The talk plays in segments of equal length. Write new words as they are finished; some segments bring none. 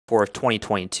for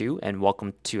 2022, and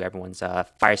welcome to everyone's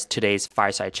today's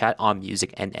Fireside chat on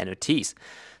music and NFTs.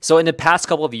 So in the past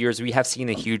couple of years, we have seen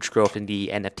a huge growth in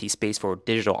the NFT space for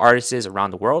digital artists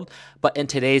around the world. But in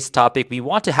today's topic, we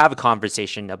want to have a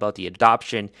conversation about the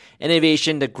adoption,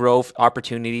 innovation, the growth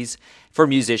opportunities for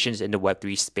musicians in the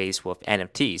Web3 space with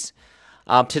NFTs.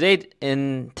 Today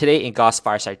in Gauss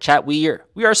Fireside Chat, we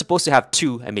are supposed to have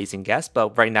two amazing guests,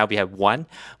 but right now we have one.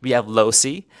 We have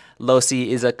Losi. Losi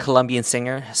is a Colombian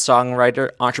singer, songwriter,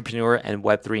 entrepreneur, and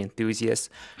Web3 enthusiast.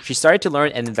 She started to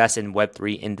learn and invest in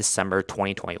Web3 in December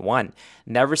 2021.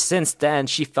 And ever since then,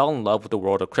 she fell in love with the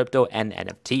world of crypto and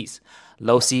NFTs.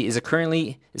 Losi is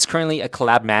currently a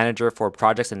Collab manager for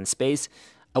projects in the space,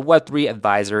 a Web3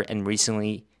 advisor, and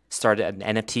recently started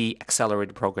an NFT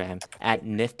accelerator program at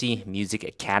Nifty Music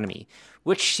Academy,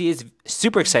 which she is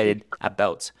super excited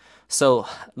about. So,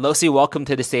 Losi, welcome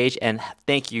to the stage, and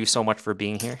thank you so much for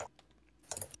being here.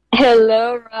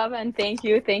 Hello, Rob, and thank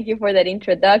you for that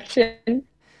introduction.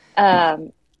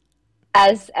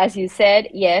 As you said,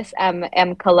 yes,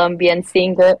 I'm Colombian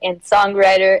singer and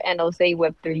songwriter, and also a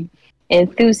Web3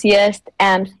 enthusiast.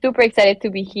 I'm super excited to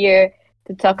be here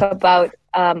to talk about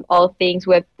all things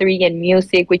Web3 and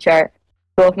music, which are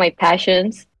two of my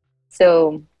passions.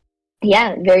 So,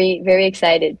 yeah, very, very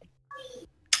excited.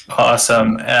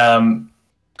 Awesome.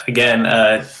 Again,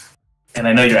 and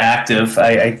I know you're active.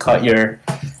 I caught your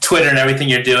Twitter and everything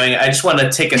you're doing. I just want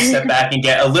to take a step back and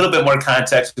get a little bit more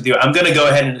context with you. I'm going to go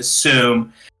ahead and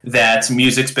assume that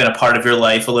music's been a part of your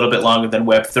life a little bit longer than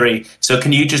Web3. So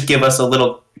can you just give us a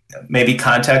little maybe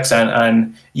context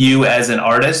on you as an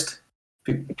artist?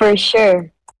 For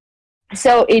sure.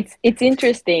 So it's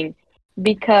interesting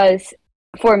because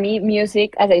for me,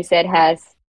 music, as I said,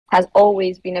 has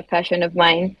always been a passion of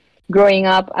mine. Growing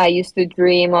up, I used to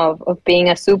dream of being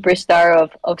a superstar,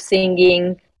 of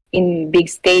singing in big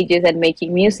stages and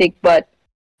making music. But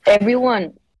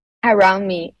everyone around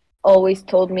me always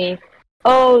told me,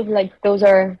 oh, like those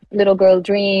are little girl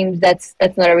dreams. That's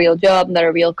not a real job, not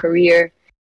a real career.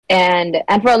 And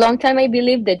for a long time, I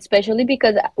believed it, especially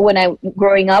because when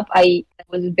growing up, I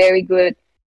was very good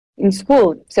in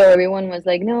school. So everyone was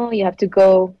like, no, you have to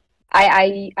go.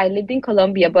 I lived in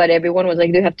Colombia, but everyone was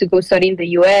like, you have to go study in the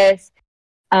US.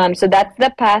 So that's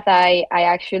the path I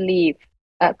actually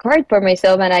carved for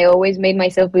myself. And I always made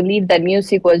myself believe that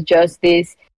music was just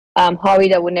this hobby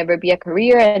that would never be a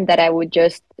career and that I would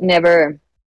just never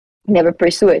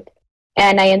pursue it.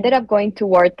 And I ended up going to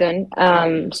Wharton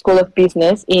School of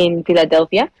Business in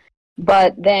Philadelphia.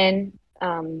 But then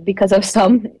because of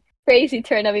some crazy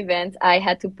turn of events, I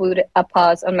had to put a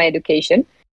pause on my education.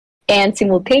 And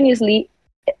simultaneously,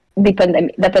 the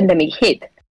pandemic hit.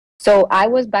 So I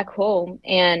was back home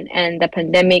and the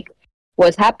pandemic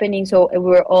was happening. So we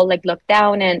were all like locked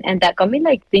down and that got me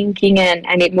like thinking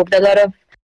and it moved a lot of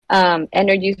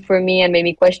energies for me and made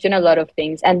me question a lot of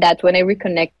things. And that's when I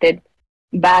reconnected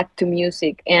back to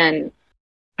music and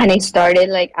I started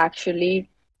like actually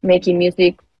making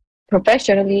music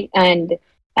professionally and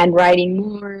writing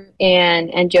more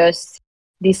and just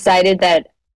decided that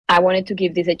I wanted to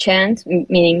give this a chance,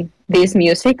 meaning this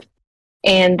music,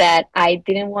 and that I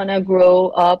didn't want to grow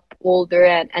up older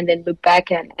and then look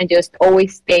back and just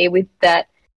always stay with that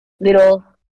little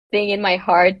thing in my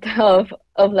heart of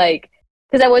like,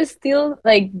 because I was still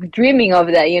like dreaming of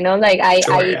that, you know, like I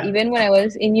even when I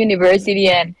was in university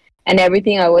and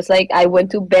everything, I was like, I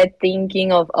went to bed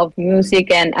thinking of music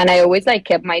and I always like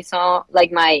kept my song,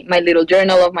 like my little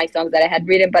journal of my songs that I had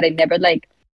written, but I never like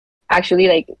actually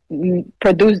like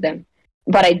produce them.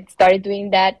 But I started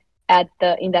doing that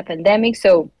in the pandemic.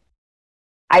 So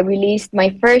I released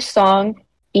my first song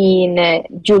in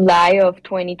July of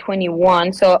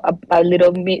 2021, so a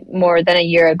little bit more than a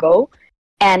year ago,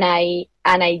 and I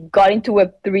got into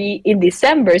Web3 in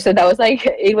December. So that was like,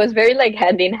 it was very like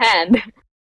hand in hand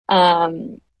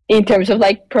in terms of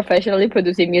like professionally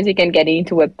producing music and getting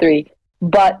into Web3.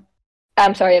 But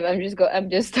I'm sorry, I'm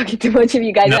just talking too much. If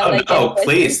you guys have like no,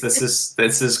 please, this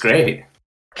is great.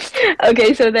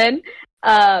 Okay, so then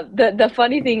the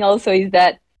funny thing also is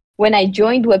that when I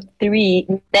joined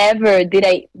Web3, never did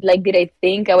I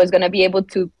think I was gonna be able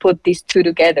to put these two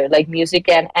together, like music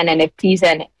and NFTs.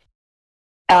 And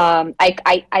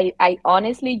I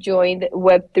honestly joined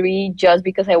Web3 just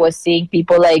because I was seeing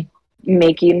people like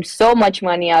making so much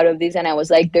money out of this, and I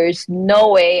was like, there's no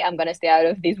way I'm gonna stay out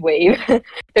of this wave.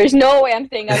 There's no way I'm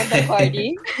staying out of the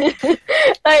party.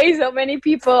 Like so many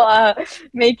people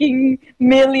making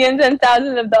millions and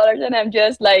thousands of dollars, and I'm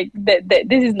just like,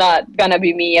 this is not gonna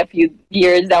be me a few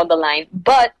years down the line.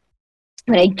 But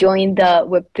when I joined the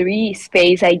Web3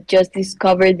 space, I just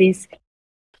discovered this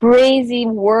crazy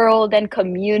world and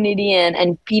community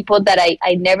and people that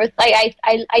I never like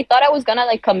I thought I was gonna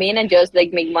like come in and just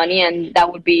like make money and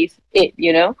that would be it,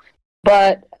 you know.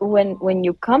 But when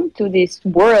you come to this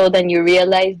world and you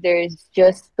realize there's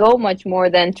just so much more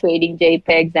than trading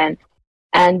JPEGs,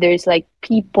 and there's like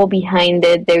people behind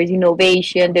it, there's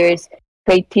innovation, there's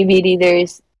creativity,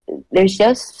 there's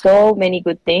just so many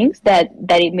good things that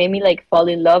it made me like fall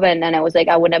in love, and I was like,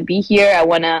 I want to be here, I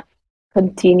want to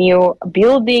continue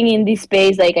building in this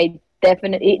space. Like I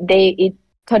definitely it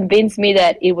convinced me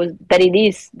that it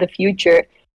is the future,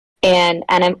 and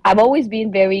I've always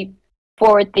been very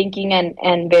forward thinking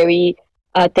and very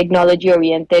technology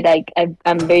oriented. Like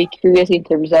I'm very curious in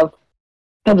terms of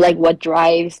like what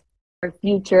drives our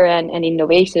future and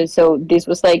innovation. So this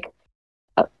was like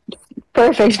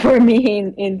perfect for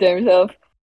me in terms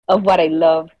of what I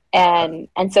love, and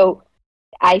so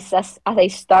as I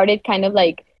started kind of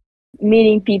like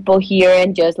meeting people here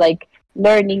and just like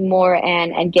learning more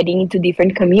and getting into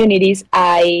different communities,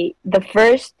 the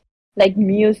first like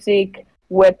music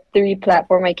Web3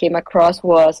 platform I came across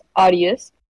was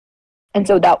Audius, and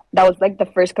so that was like the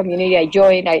first community I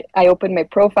joined. I opened my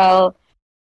profile,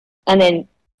 and then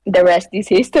the rest is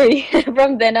history.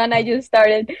 From then on, I just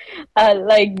started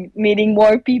like meeting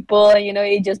more people, and you know,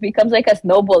 it just becomes like a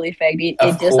snowball effect. It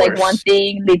just like one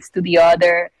thing leads to the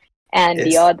other and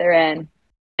the other, and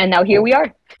now here we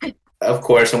are. Of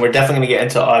course, and we're definitely going to get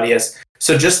into Audius.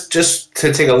 So just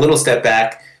to take a little step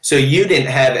back, so you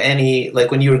didn't have any, like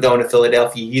when you were going to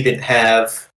Philadelphia, you didn't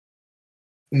have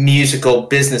musical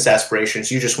business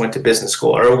aspirations. You just went to business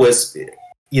school, or was,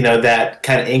 you know, that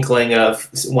kind of inkling of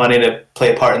wanting to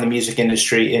play a part in the music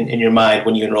industry in your mind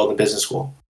when you enrolled in business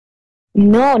school?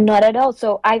 No, not at all.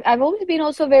 So I've always been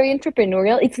also very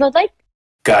entrepreneurial. It's not like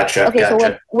Gotcha. Okay,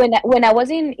 gotcha. so when I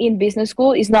was in business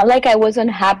school, it's not like I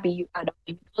wasn't happy at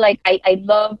all. Like I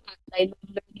love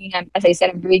learning. As I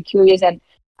said, I'm very curious and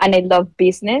I love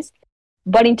business.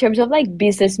 But in terms of like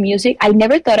business music, I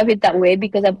never thought of it that way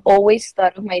because I've always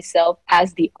thought of myself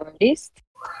as the artist.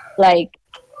 Like,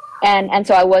 and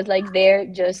so I was like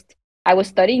I was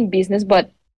studying business,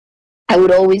 but I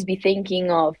would always be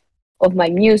thinking of my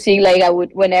music. Like I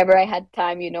would, whenever I had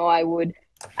time, you know, I would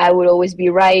always be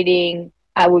writing.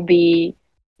 I would be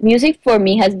music for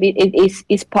me has been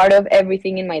is part of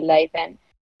everything in my life,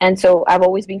 and so I've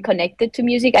always been connected to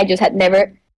music. I just had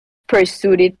never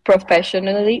pursued it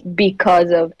professionally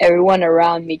because of everyone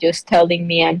around me just telling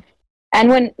me, and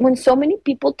when so many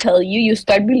people tell you, you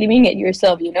start believing it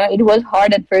yourself. You know, it was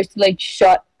hard at first to like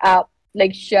shut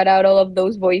out all of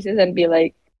those voices and be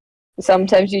like,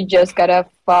 sometimes you just gotta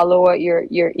follow what your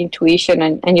intuition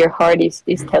and your heart is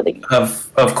telling you.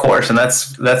 Of course, and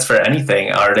that's for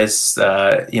anything, artists,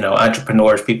 you know,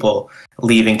 entrepreneurs, people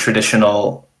leaving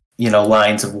traditional, you know,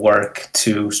 lines of work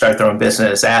to start their own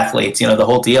business, athletes, you know, the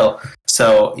whole deal.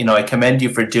 So, you know, I commend you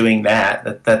for doing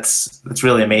that. That's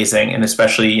really amazing, and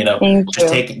especially, you know,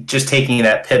 just taking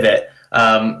that pivot.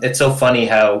 It's so funny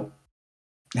how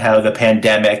the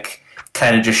pandemic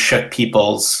kind of just shook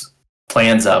people's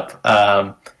plans up,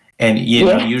 and you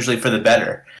know, usually for the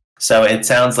better. So it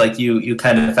sounds like you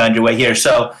kind of found your way here.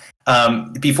 So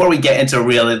before we get into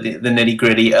really the nitty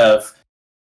gritty of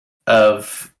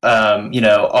you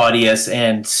know, Audius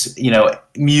and, you know,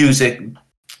 music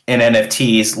and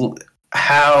NFTs,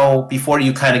 how, before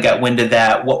you kind of got wind of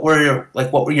that, what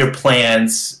were your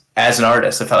plans as an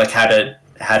artist? I felt like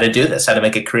how to do this, how to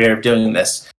make a career of doing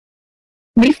this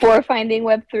before finding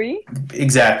Web3.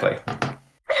 Exactly.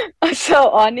 So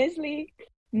honestly,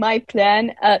 my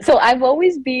plan. So I've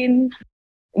always been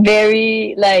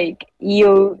very like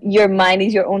your mind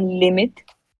is your own limit.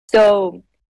 So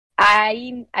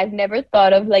I've never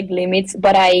thought of like limits,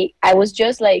 but I was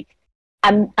just like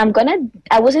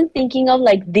I wasn't thinking of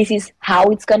like this is how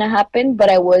it's gonna happen, but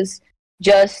I was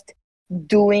just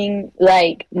doing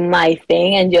like my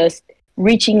thing and just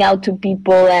reaching out to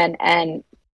people and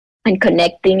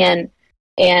connecting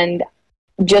and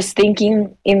just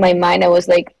thinking in my mind. I was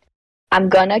like, I'm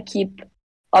gonna keep,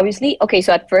 obviously, okay,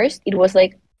 so at first it was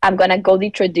like I'm gonna go the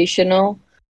traditional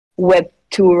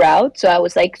Web2 route. So I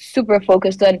was like super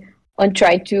focused on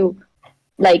trying to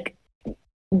like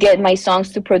get my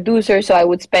songs to producers. So I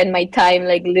would spend my time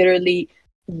like literally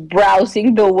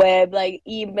browsing the web, like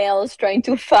emails, trying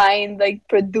to find like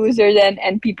producers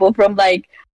and people from like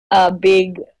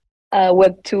big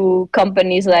Web2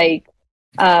 companies, like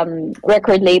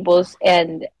record labels,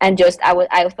 and just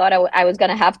I thought I was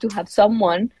gonna have to have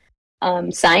someone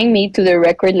sign me to the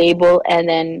record label and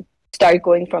then start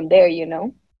going from there, you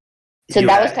know. So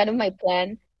that was kind of my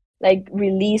plan, like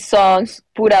release songs,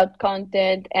 put out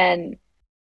content, and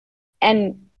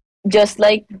just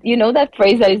like, you know, that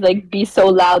phrase that is like, be so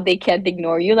loud they can't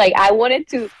ignore you. Like I wanted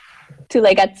to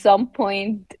like at some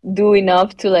point do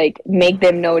enough to like make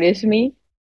them notice me.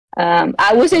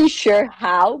 I wasn't sure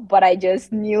how, but I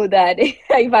just knew that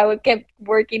if I would kept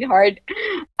working hard,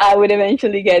 I would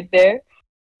eventually get there.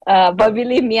 But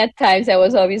believe me, at times I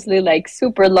was obviously like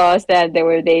super lost, and there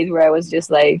were days where I was just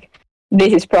like,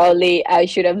 this is probably, I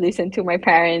should have listened to my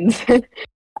parents.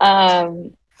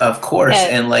 um, Of course,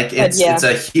 and like it's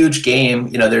a huge game.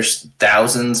 You know, there's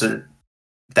thousands and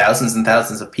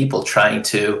thousands of people trying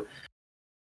to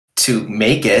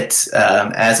make it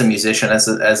as a musician, as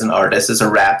an artist, as a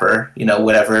rapper, you know,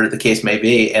 whatever the case may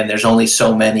be. And there's only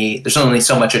so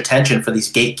much attention for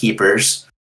these gatekeepers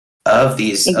of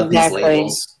these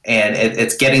labels, and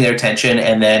it's getting their attention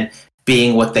and then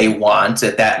being what they want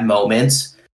at that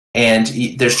moment. And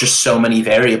there's just so many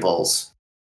variables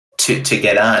to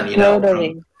get on, you know.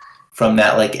 Totally. From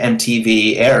that like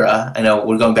MTV era. I know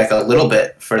we're going back a little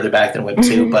bit further back than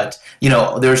Web2, but you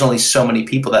know, there's only so many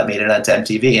people that made it onto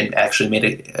MTV and actually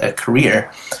made a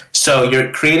career. So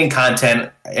you're creating content.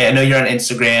 I know you're on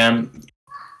Instagram,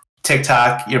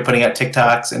 TikTok, you're putting out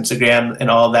TikToks, Instagram,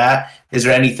 and all that. Is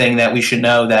there anything that we should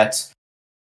know that's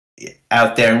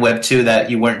out there in Web2 that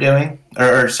you weren't doing,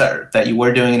 or sorry, that you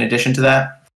were doing in addition to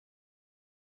that?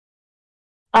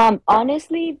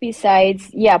 Honestly, besides,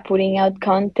 putting out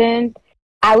content,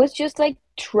 I was just like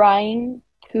trying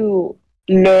to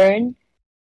learn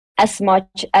as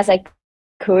much as I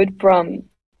could from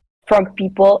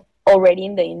people already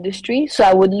in the industry. So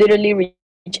I would literally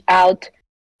reach out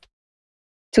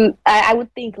to, I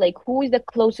would think like, who is the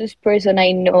closest person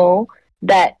I know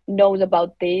that knows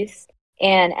about this?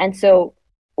 And so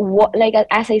what, like,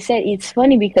 as I said, it's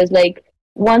funny because like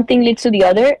one thing leads to the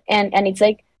other, and it's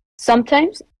like,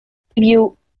 sometimes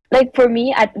you, like for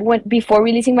me, before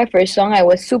releasing my first song, I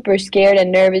was super scared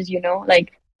and nervous, you know,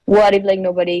 like what if like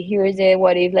nobody hears it?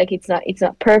 What if like it's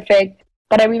not perfect?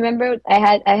 But I remember I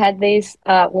had this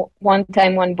one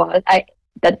boss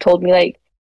that told me like,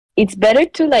 it's better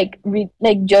to like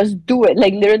just do it,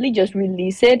 like literally just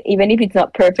release it, even if it's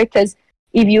not perfect, because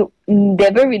if you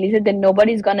never release it, then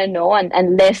nobody's gonna know,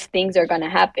 and less things are gonna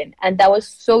happen. And that was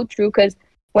so true, because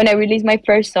when I released my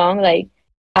first song, like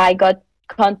I got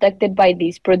contacted by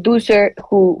this producer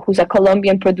who's a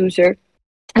Colombian producer,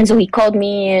 and so he called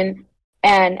me in,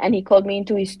 and he called me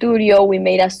into his studio. We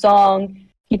made a song.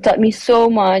 He taught me so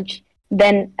much.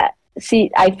 Then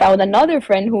I found another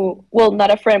friend who, well,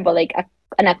 not a friend, but like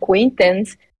an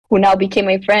acquaintance who now became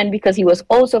my friend because he was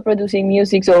also producing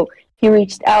music. So he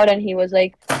reached out and he was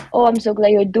like, oh, I'm so glad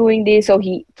you're doing this. So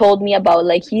he told me about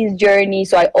like his journey.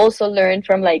 So I also learned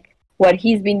from like what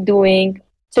he's been doing.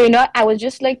 So, you know, I was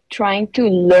just like trying to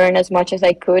learn as much as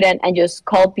I could, and just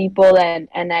call people, and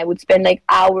I would spend like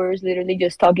hours literally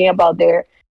just talking about their,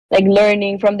 like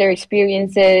learning from their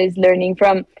experiences, learning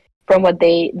from what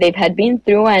they've had been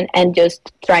through, and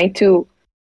just trying to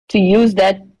use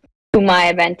that to my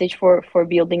advantage for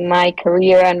building my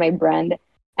career and my brand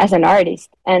as an artist.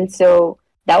 And so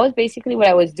that was basically what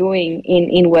I was doing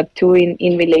in Web2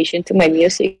 in relation to my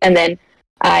music. And then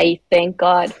I, thank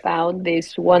God, found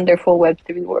this wonderful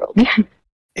Web3 world.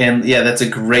 And yeah, that's a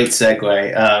great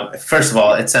segue. First of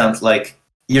all, it sounds like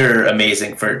you're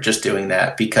amazing for just doing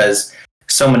that, because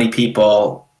so many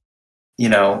people, you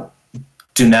know,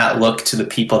 do not look to the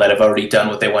people that have already done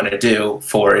what they want to do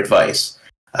for advice.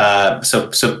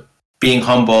 So being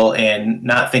humble and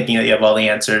not thinking that you have all the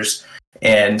answers,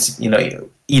 and, you know,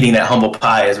 eating that humble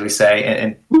pie, as we say,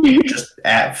 and just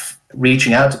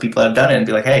reaching out to people that have done it and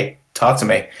be like, hey, talk to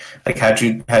me. Like, how'd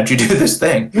you do this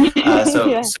thing?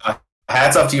 So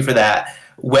hats off to you for that.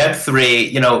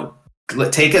 Web3, you know,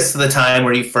 take us to the time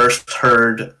where you first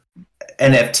heard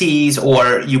NFTs,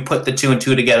 or you put the two and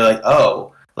two together, like,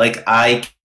 oh, like I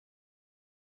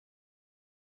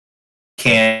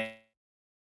can.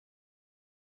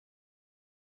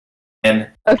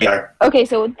 Okay,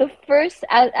 so the first,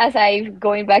 as I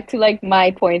going back to like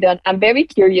my point, I'm very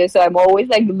curious, so I'm always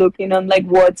like looking on like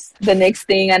what's the next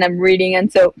thing, and I'm reading.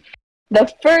 And so the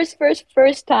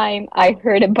first time I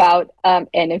heard about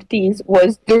NFTs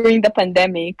was during the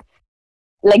pandemic,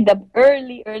 like the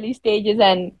early stages,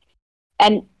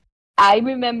 and I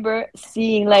remember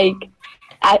seeing like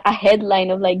a headline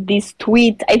of like this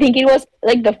tweet. I think it was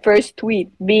like the first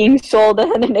tweet being sold as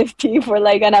an NFT for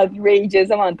like an outrageous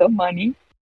amount of money.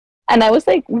 And I was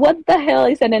like, what the hell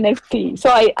is an NFT? So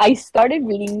I started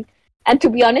reading, and to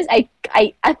be honest,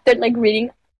 I after like reading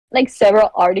like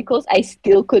several articles, I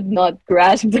still could not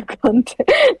grasp the content,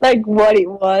 like what it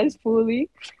was fully.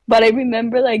 But I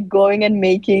remember like going and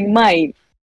making my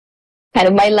kind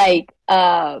of my like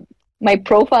my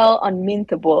profile on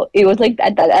Mintable. It was like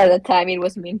at the time it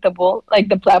was Mintable, like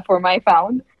the platform I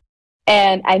found.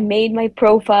 And I made my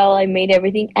profile, I made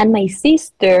everything. And my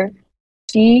sister,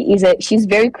 she's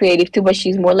very creative too, but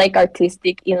she's more like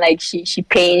artistic in like she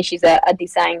paints, she's a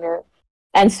designer.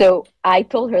 And so I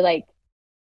told her like,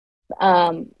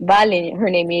 Valen, her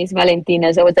name is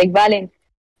Valentina. So I was like, Valen,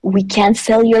 we can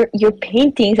sell your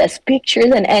paintings as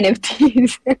pictures and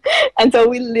NFTs. And so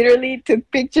we literally took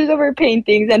pictures of her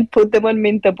paintings and put them on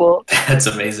Mintable. That's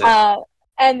amazing.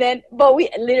 And then, but we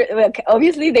literally, okay,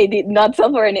 obviously they did not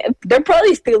sell for any. They're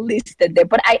probably still listed there,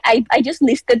 but I just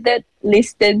listed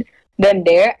them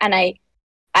there, and I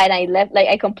left. Like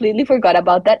I completely forgot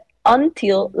about that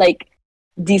until like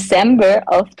December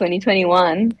of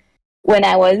 2021, when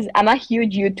I'm a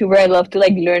huge YouTuber. I love to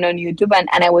like learn on YouTube,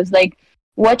 and I was like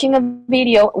watching a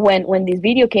video when this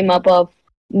video came up of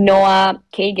Noah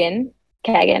Kagan.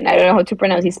 I don't know how to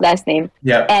pronounce his last name.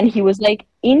 Yeah. And he was like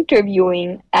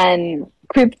interviewing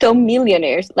crypto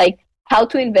millionaires, like how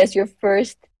to invest your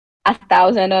first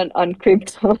 1,000 on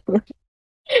crypto.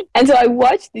 And so I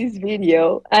watched this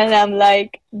video and I'm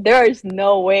like, there's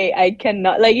no way I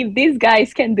cannot, like if these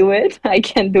guys can do it, I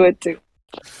can do it too.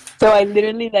 So I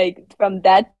literally like from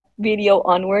that video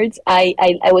onwards, I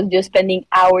was just spending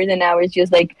hours and hours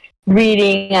just like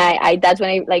reading. I that's when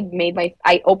I like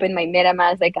I opened my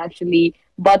MetaMask, like actually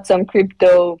bought some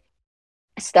crypto,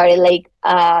 started like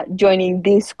joining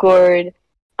Discord,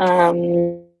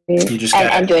 You just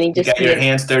and joining just got your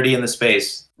hands dirty in the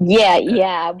space.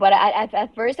 Yeah. But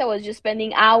at first I was just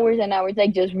spending hours and hours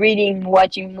like just reading,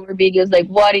 watching more videos, like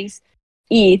what is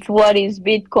ETH, what is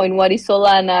Bitcoin, what is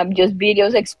Solana, just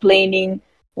videos explaining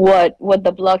what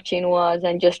the blockchain was,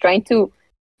 and just trying to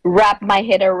wrap my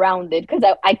head around it, because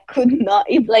I could not,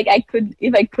 if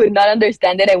I could not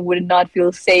understand it, I would not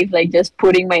feel safe like just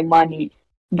putting my money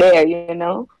there, you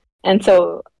know. And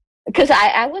so because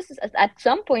I was at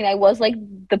some point I was like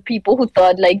the people who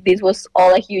thought like this was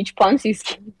all a huge Ponzi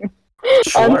scheme.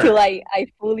 Sure. Until I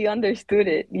fully understood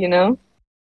it, you know.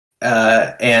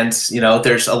 And you know,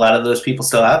 there's a lot of those people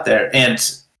still out there, and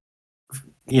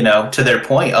you know, to their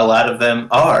point, a lot of them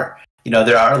are. You know,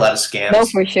 there are a lot of scams. No,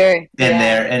 for sure. In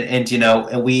there, and you know,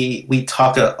 and we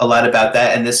talk a lot about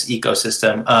that in this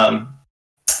ecosystem.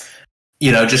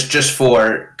 You know, just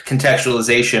for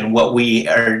contextualization, what we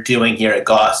are doing here at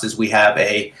Gauss is we have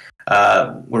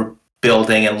we're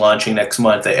building and launching next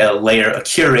month a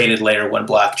curated layer 1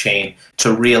 blockchain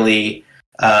to really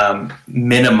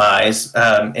minimize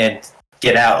and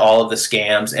get out all of the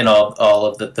scams and all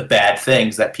of the bad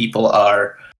things that people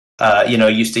are you know,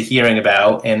 used to hearing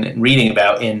about and reading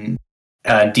about in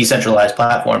decentralized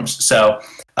platforms. So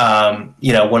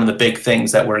you know, one of the big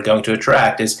things that we're going to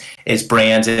attract is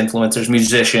brands, influencers,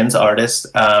 musicians, artists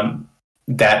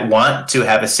that want to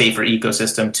have a safer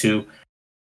ecosystem to,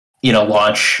 you know,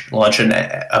 launch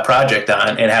a project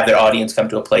on and have their audience come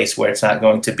to a place where it's not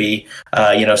going to be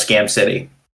you know, scam city.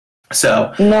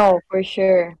 So no, for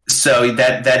sure. So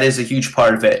that is a huge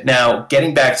part of it. Now,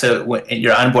 getting back to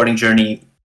your onboarding journey,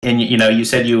 and you know, you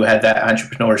said you had that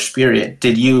entrepreneur spirit.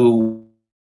 Did you?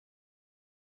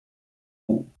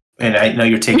 And I know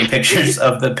you're taking pictures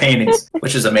of the paintings,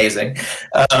 which is amazing.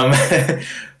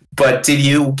 But did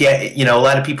you get, you know, a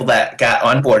lot of people that got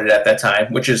onboarded at that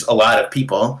time, which is a lot of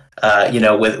people, you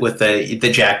know, with the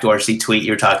Jack Dorsey tweet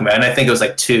you're talking about, and I think it was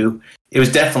like it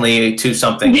was definitely 2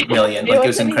 something million. Like it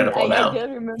was an incredible amount. I just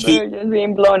remember just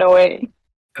being blown away.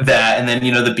 That, and then,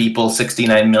 you know, the Beeple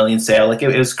 69 million sale, like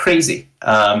it was crazy.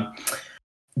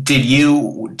 Did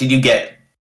you get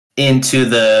into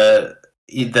the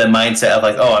mindset of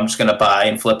like, oh, I'm just going to buy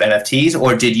and flip NFTs,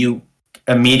 or did you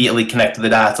immediately connect to the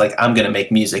dots like, I'm going to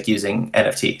make music using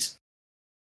NFTs?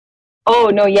 Oh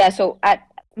no, yeah. So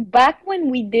back when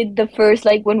we did the first,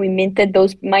 like when we minted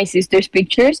those my sister's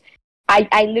pictures,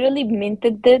 I literally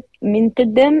minted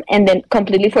them and then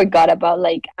completely forgot about,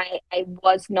 like, I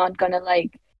was not gonna,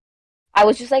 like, I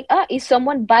was just like, if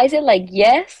someone buys it, like,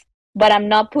 yes, but I'm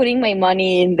not putting my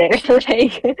money in there.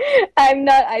 Like,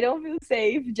 I don't feel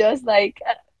safe just, like,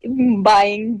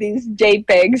 buying these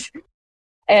JPEGs.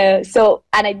 So,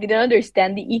 and I didn't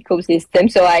understand the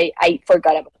ecosystem, so I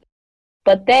forgot about it.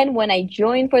 But then when I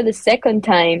joined for the second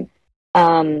time,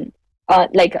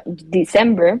 like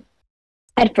December,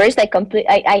 at first I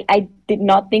did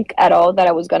not think at all that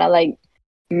I was gonna, like,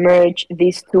 merge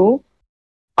these two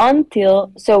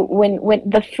until, so when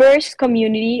the first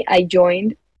community I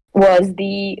joined was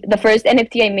the first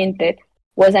NFT I minted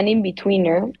was an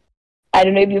in-betweener. I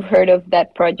don't know if you've heard of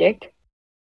that project.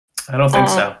 I don't think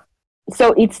so.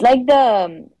 So it's like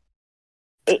the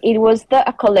it was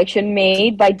a collection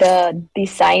made by the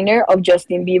designer of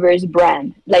Justin Bieber's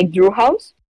brand, like Drew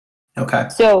House. Okay.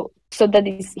 So that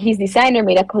his designer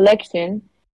made a collection,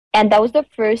 and that was the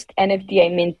first NFT I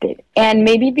minted. And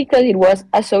maybe because it was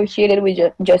associated with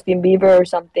Justin Bieber or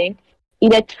something,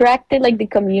 it attracted, like, the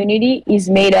community is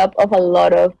made up of a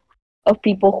lot of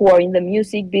people who are in the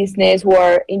music business, who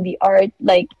are in the art,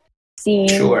 like, scene.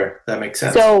 Sure, that makes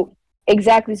sense. So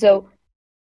exactly. So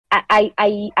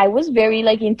I was very,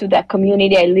 like, into that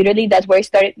community. I literally, that's where I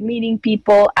started meeting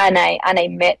people, and I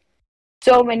met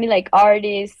so many, like,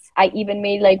 artists. I even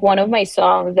made, like, one of my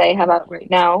songs that I have out right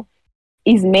now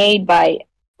is made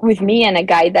with me and a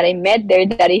guy that I met there,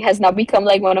 that it has now become,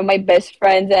 like, one of my best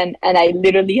friends, and I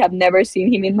literally have never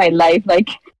seen him in my life, like,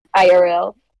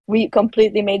 IRL. We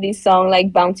completely made this song,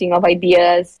 like, bouncing off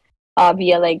ideas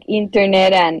via, like,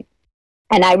 internet, and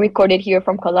I recorded here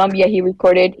from Colombia. He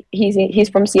recorded, he's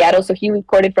from Seattle, so he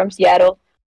recorded from Seattle.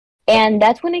 And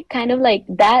that's when it kind of, like,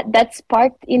 that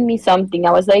sparked in me something.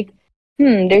 I was like,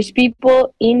 there's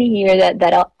people in here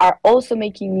that are also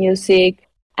making music,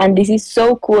 and this is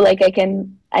so cool. Like, I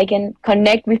can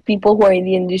connect with people who are in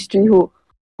the industry, who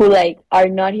like are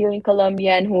not here in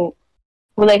Colombia, and who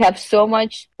like have so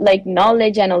much, like,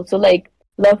 knowledge, and also, like,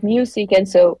 love music. And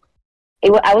so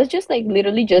I was just, like,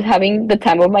 literally just having the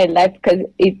time of my life, because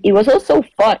it was also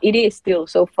fun. It is still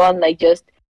so fun, like, just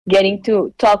getting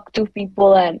to talk to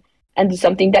people and do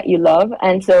something that you love.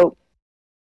 And so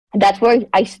that's where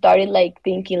I started, like,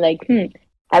 thinking, like,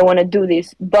 I want to do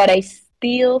this. But I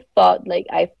still thought, like,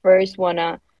 I first want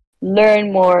to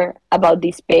learn more about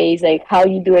this space, like, how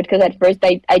you do it. Because at first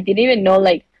I didn't even know,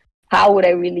 like, how would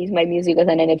I release my music as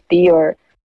an NFT, or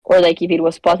like, if it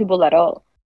was possible at all.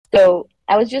 So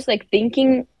I was just, like,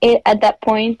 thinking it at that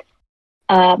point.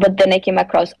 But then I came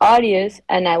across Audius,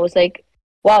 and I was like,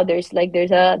 wow, there's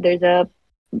a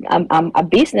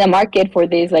business, a market for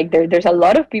this. Like, there's a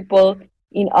lot of people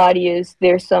in Audius.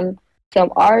 There's some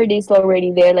artists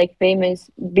already there, like, famous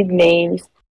big names,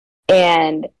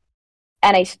 and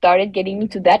I started getting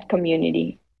into that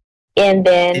community. And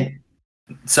then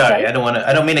sorry, I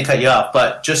don't mean to cut you off,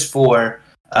 but just for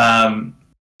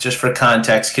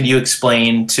context, could you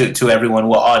explain to everyone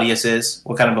what Audius is?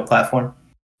 What kind of a platform?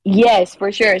 Yes,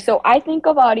 for sure. So I think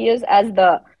of Audius as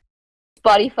the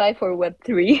Spotify for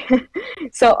Web3.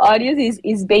 So Audius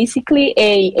is basically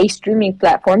a streaming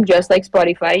platform, just like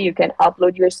Spotify. You can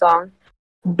upload your song,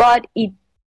 but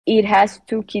it has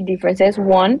two key differences.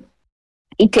 One,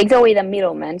 it takes away the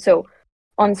middleman. So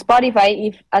on Spotify,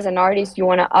 if as an artist you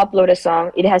want to upload a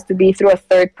song, it has to be through a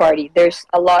third party. There's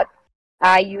a lot.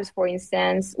 I use, for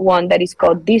instance, one that is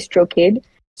called DistroKid.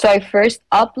 So I first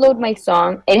upload my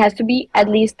song. It has to be at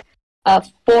least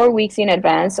 4 weeks in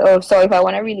advance. So if I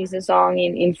want to release a song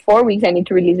in 4 weeks, I need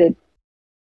to release it.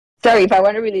 Sorry, if I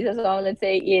want to release a song, let's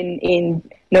say in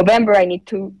November, I need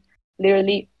to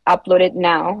literally upload it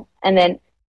now. And then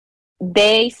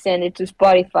they send it to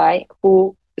Spotify,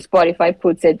 who Spotify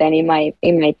puts it then in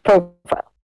my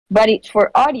profile. But it's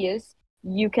for Audius,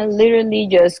 you can literally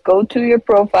just go to your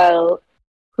profile,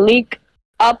 click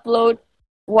upload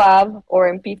WAV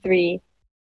or MP3,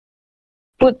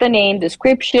 put the name,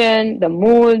 description, the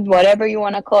mood, whatever you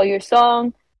want to call your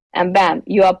song, and bam,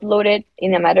 you upload it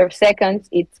in a matter of seconds.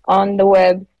 It's on the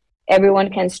web. Everyone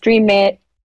can stream it.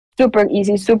 Super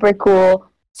easy, super cool.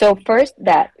 So first,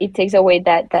 that it takes away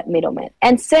that middleman.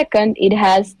 And second, it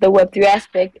has the Web3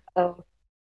 aspect of,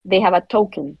 they have a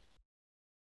token,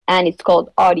 and it's called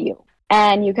audio.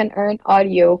 And you can earn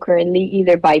audio currently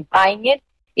either by buying it.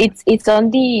 It's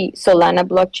on the Solana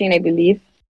blockchain, I believe.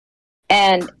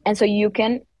 And so you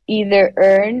can either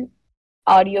earn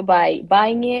audio by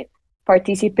buying it,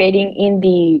 participating in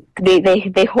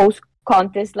they host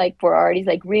contests, like, for artists,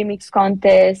 like remix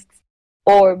contests,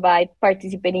 or by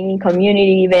participating in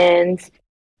community events,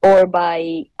 or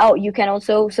by you can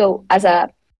also, so as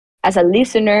a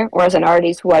listener or as an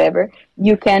artist, whatever,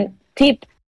 you can tip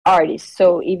artists.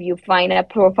 So if you find a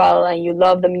profile and you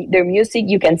love their music,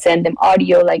 you can send them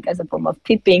audio, like, as a form of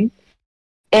tipping.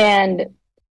 And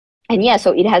yeah,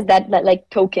 so it has that like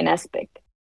token aspect.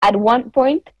 At one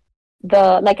point, at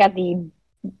the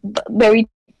very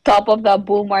top of the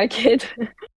bull market,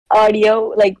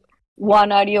 audio, like,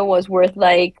 one audio was worth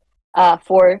like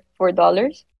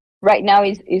 $4. Right now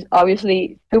is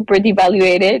obviously super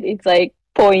devaluated. It's like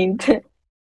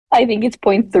I think it's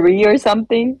 0.3 or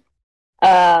something.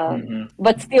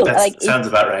 But still, like, sounds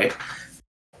about right.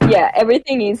 Yeah,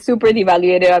 everything is super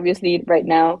devaluated obviously right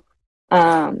now,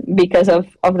 because of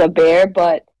the bear.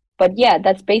 But yeah,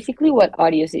 that's basically what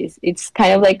Audius is. It's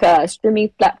kind of like a streaming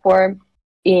platform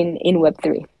in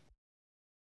Web3.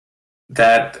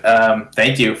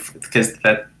 Thank you, because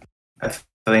I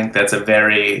think that's a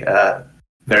very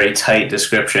very tight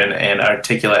description and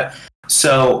articulate.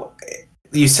 So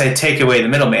you say take away the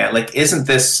middleman. Like, isn't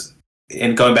this,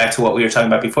 and going back to what we were talking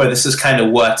about before, this is kind of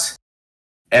what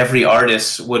every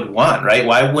artist would want, right?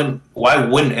 Why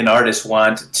wouldn't an artist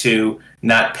want to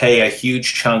not pay a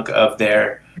huge chunk of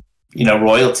their,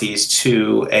 royalties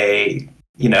to a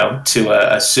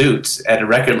suit at a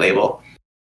record label?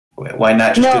 Why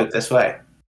not just do it this way?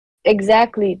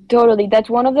 Exactly, totally. That's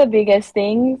one of the biggest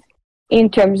things in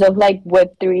terms of like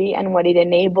Web3 and what it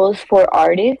enables for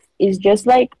artists is just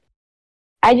like,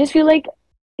 I just feel like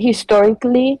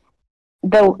historically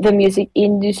the music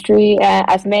industry,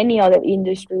 as many other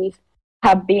industries,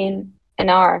 have been and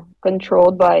are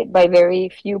controlled by very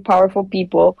few powerful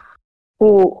people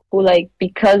who like,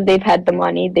 because they've had the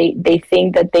money, they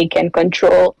think that they can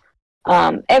control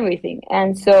everything.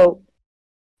 And so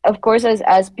of course,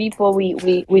 as people,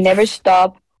 we never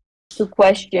stop to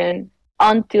question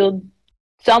until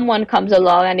someone comes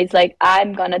along and it's like,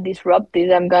 I'm gonna disrupt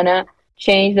this, I'm gonna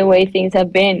change the way things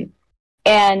have been.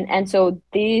 And so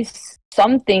this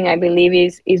something, I believe,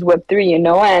 is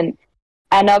Web3,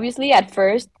 and obviously at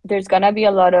first there's gonna be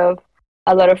a lot of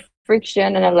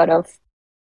friction and a lot of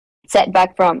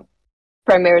setback from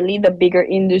primarily the bigger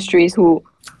industries who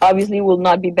obviously will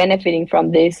not be benefiting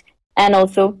from this, and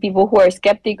also people who are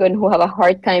skeptical and who have a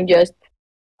hard time just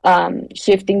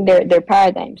shifting their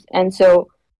paradigms. And so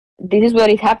this is what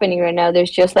is happening right now.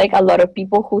 There's just like a lot of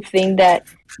people who think that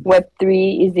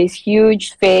Web3 is this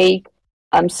huge fake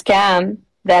scam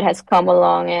that has come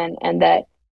along and that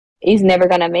is never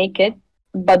going to make it.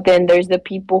 But then there's the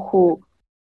people who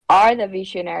are the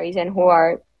visionaries and who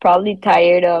are probably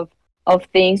tired of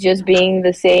things just being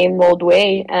the same old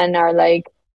way and are like,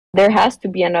 there has to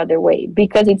be another way,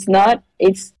 because it's like,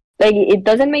 it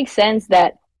doesn't make sense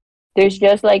that there's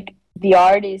just like the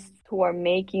artists who are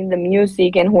making the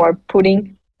music and who are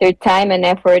putting their time and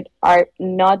effort are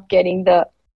not getting the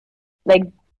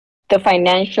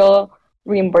financial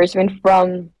reimbursement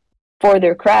for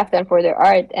their craft and for their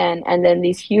art, and then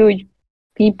these huge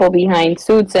people behind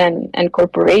suits and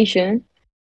corporations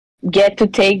get to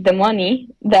take the money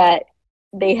that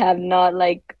they have not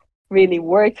like really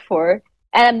worked for.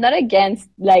 And I'm not against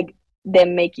like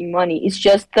them making money. It's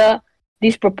just the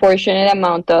disproportionate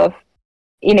amount of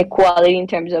inequality in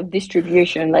terms of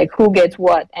distribution, like who gets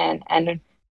what and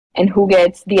who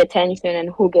gets the attention and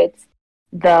who gets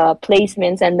the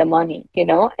placements and the money,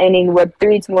 And in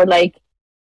Web3, it's more like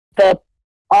the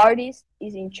artist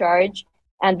is in charge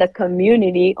and the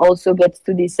community also gets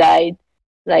to decide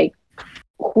like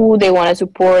who they want to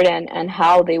support and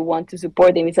how they want to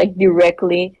support them. It's like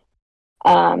directly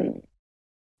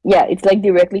it's like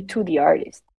directly to the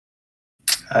artist.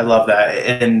 I love that.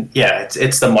 And yeah,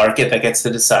 it's the market that gets to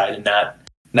decide and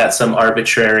not some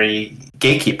arbitrary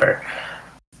gatekeeper.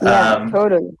 Yeah,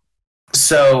 totally.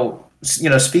 So,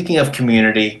 speaking of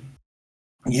community,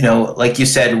 like you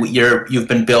said, you've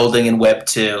been building in Web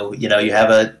 2, you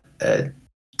have a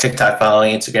TikTok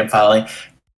following, Instagram following.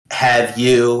 Have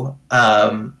you,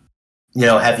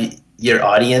 your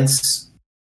audience,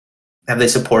 have they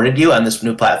supported you on this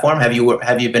new platform? Have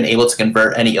you been able to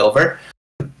convert any over?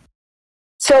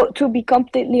 So to be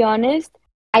completely honest,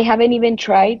 I haven't even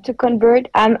tried to convert.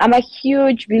 I'm a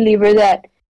huge believer that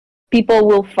people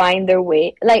will find their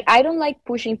way. Like, I don't like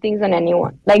pushing things on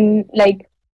anyone. Like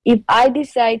if I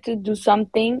decide to do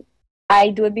something, I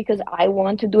do it because I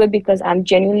want to do it, because I'm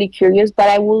genuinely curious, but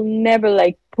I will never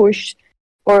like push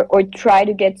or try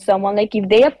to get someone. Like, if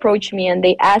they approach me and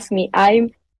they ask me,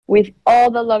 I'm with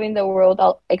all the love in the world,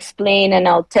 I'll explain and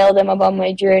I'll tell them about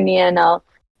my journey and I'll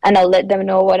let them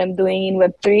know what I'm doing in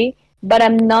Web3. But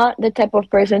I'm not the type of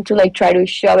person to like try to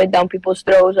shove it down people's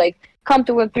throats, like, come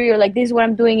to Web3 or like, this is what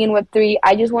I'm doing in Web3.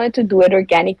 I just wanted to do it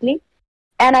organically.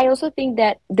 And I also think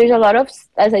that there's a lot of,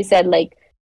 as I said, like,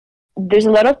 there's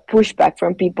a lot of pushback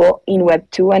from people in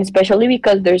Web2, and especially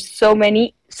because there's so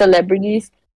many celebrities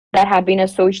that have been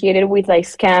associated with like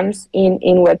scams in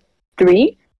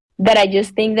Web3, that I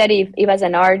just think that if as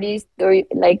an artist, or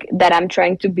like that I'm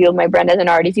trying to build my brand as an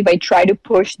artist, if I try to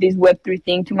push this Web3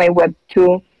 thing to my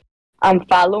Web2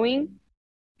 following,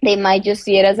 they might just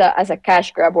see it as a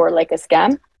cash grab or like a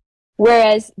scam.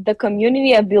 Whereas the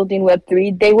community I built in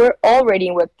Web3, they were already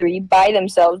in Web3 by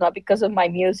themselves, not because of my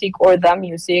music or the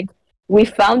music. We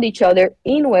found each other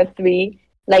in Web3.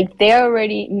 Like, they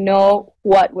already know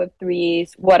what Web3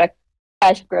 is, what a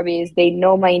cash grab is. They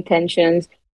know my intentions.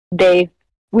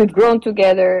 We've grown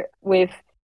together.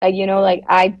 Like,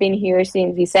 I've been here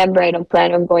since December. I don't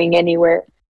plan on going anywhere.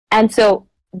 And so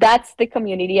that's the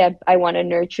community I want to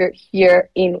nurture here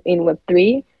in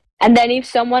Web3. And then if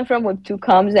someone from Web2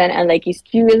 comes and like is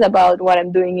curious about what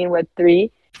I'm doing in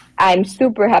Web3, I'm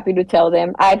super happy to tell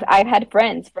them. I've had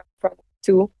friends from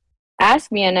Web2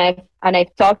 ask me, and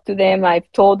I've talked to them. I've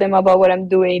told them about what I'm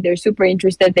doing. They're super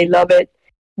interested. They love it.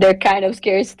 They're kind of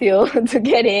scared still to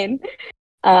get in.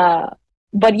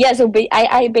 But yeah, so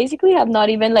I basically have not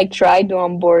even like tried to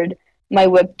onboard my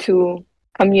Web2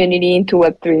 community into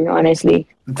Web3, honestly.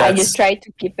 I just try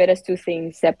to keep it as two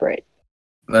things separate.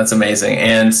 That's amazing.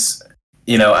 And,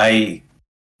 you know,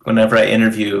 whenever I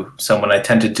interview someone, I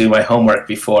tend to do my homework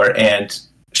before, and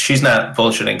she's not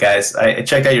bullshitting, guys. I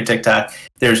checked out your TikTok.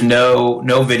 There's no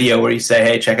video where you say,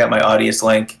 hey, check out my Audius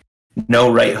link.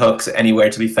 No right hooks anywhere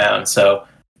to be found. So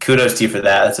kudos to you for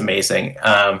that. That's amazing.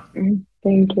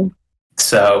 Thank you.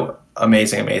 So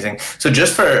amazing. So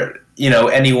just for, you know,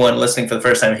 anyone listening for the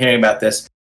first time hearing about this,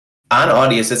 on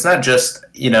Audius, it's not just,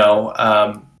 you know,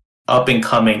 up and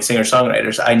coming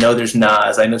singer-songwriters. I know there's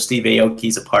Nas. I know Steve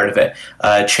Aoki's a part of it.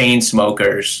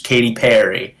 Chainsmokers, Katy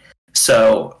Perry.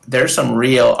 So there's some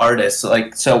real artists.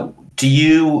 Like, so do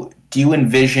you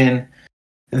envision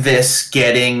this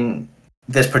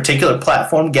particular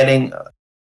platform getting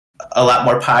a lot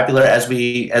more popular as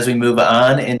we move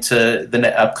on into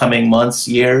the upcoming months,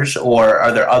 years, or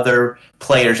are there other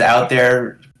players out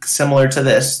there similar to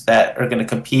this that are going to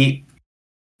compete?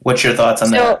 What's your thoughts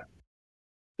on that?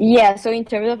 Yeah, so in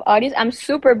terms of Audius, I'm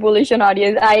super bullish on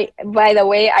Audius. By the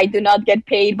way, I do not get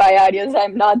paid by Audius.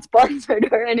 I'm not sponsored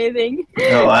or anything.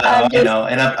 No, I know,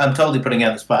 and I'm totally putting you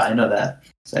on the spot. I know that,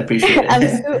 so I appreciate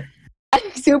it.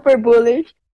 I'm super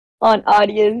bullish on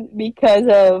Audius because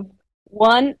of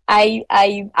one. I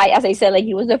as I said, like,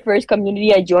 he was the first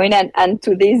community I joined, and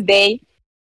to this day,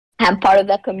 I'm part of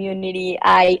that community.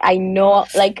 I know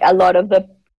like a lot of the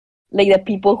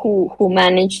people who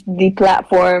manage the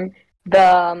platform,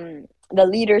 the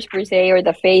leaders per se, or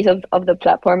the face of the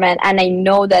platform, and I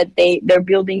know that they're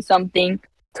building something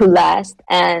to last,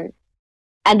 and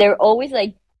they're always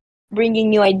like bringing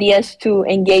new ideas to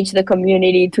engage the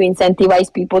community, to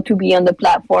incentivize people to be on the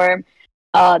platform.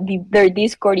 Their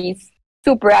Discord is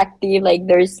super active. Like,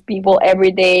 there's people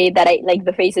every day that I like,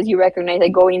 the faces you recognize. I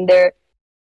go in there,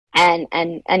 and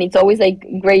it's always like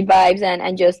great vibes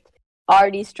and just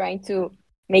artists trying to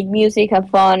make music, have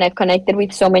fun. I've connected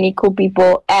with so many cool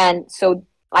people, and so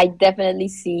I definitely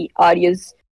see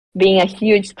Audius being a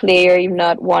huge player, if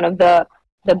not one of the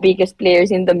biggest players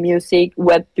in the music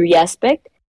Web3 aspect.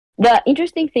 The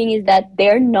interesting thing is that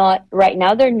they're not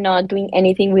doing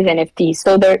anything with NFTs.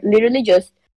 So they're literally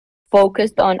just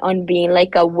focused on being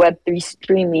like a Web3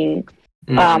 streaming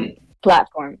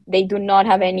platform. They do not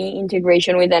have any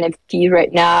integration with NFTs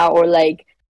right now, or like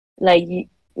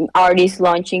artists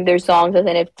launching their songs as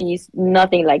NFTs,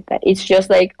 nothing like that. It's just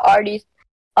like artists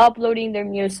uploading their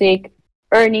music,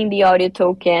 earning the audio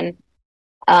token,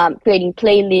 creating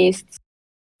playlists,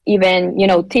 even, you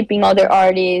know, tipping other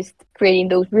artists, creating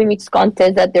those remix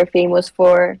contests that they're famous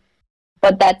for.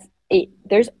 But that's it.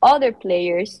 There's other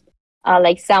players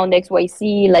like Sound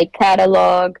XYZ, like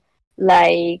Catalog,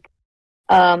 like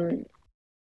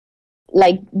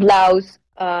Blouse,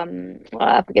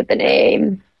 I forget the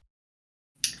name.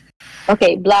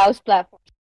 Okay, Blouse platform.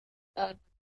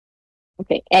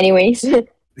 Okay, anyways.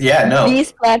 Yeah, no.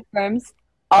 These platforms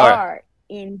are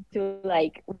into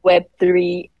like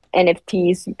Web3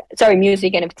 NFTs,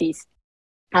 music NFTs.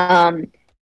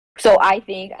 So I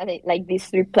think like these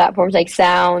three platforms, like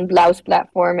Sound, Blouse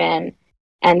platform, and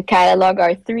Catalog,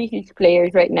 are three huge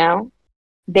players right now.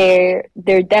 They're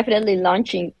definitely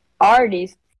launching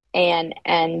artists and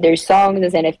their songs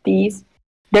as NFTs.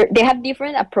 They have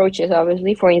different approaches,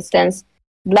 obviously. For instance,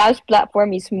 Blouse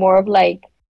platform is more of like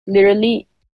literally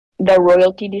the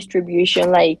royalty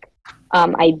distribution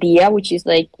idea, which is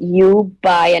like you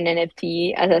buy an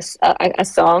NFT as a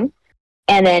song,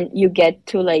 and then you get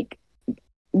to like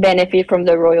benefit from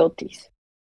the royalties.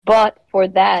 But for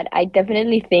that, I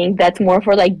definitely think that's more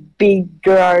for like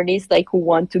bigger artists, like who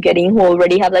want to get in, who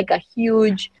already have like a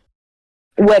huge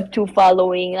Web2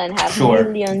 following and have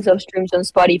millions of streams on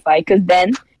Spotify, because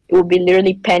then it would be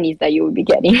literally pennies that you would be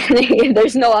getting.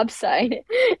 There's no upside.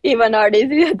 Even artists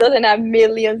that doesn't have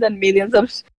millions and millions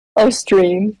of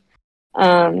streams.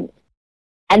 And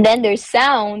then there's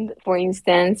Sound, for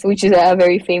instance, which is a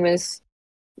very famous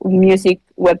music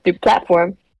Web3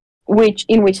 platform,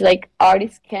 in which like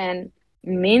artists can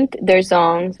mint their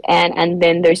songs, and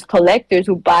then there's collectors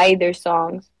who buy their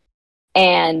songs,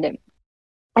 and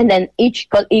then each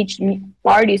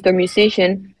artist or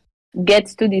musician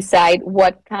gets to decide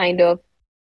what kind of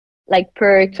like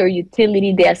perks or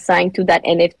utility they assign to that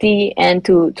NFT and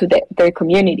to their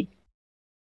community.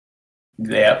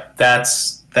 Yeah,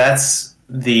 that's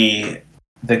the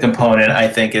component I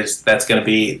think that's going to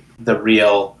be the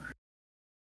real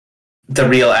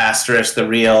asterisk, the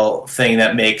real thing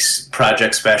that makes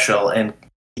projects special and,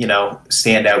 you know,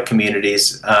 standout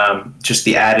communities. Just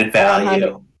the added value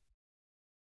 100.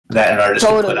 that an artist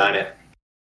can put on it.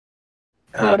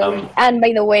 Totally. And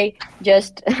by the way,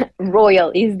 just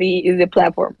Royal is the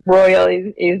platform. Royal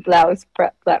is Lau's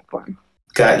platform.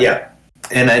 Yeah,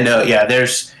 and I know. Yeah,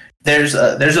 there's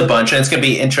a bunch, and it's going to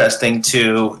be interesting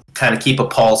to kind of keep a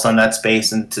pulse on that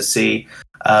space and to see,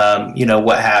 you know,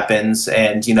 what happens,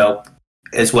 and, you know,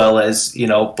 as well as, you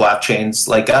know, blockchains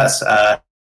like us.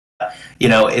 You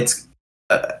know, it's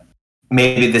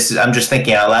maybe this is, I'm just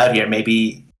thinking out loud here.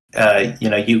 Maybe you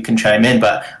know, you can chime in,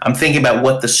 but I'm thinking about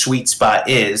what the sweet spot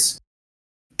is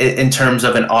in terms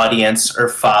of an audience or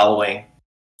following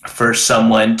for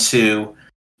someone to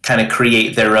kind of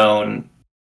create their own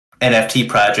NFT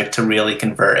project to really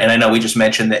convert. And I know we just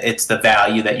mentioned that it's the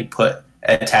value that you put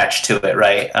attached to it,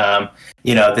 right?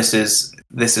 You know, this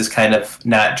is kind of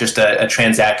not just a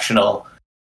transactional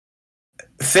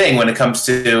thing when it comes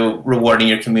to rewarding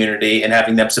your community and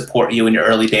having them support you in your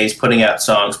early days, putting out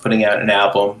songs, putting out an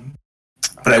album.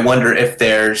 But I wonder if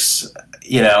there's,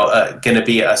 you know, going to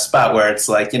be a spot where it's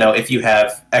like, you know, if you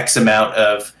have X amount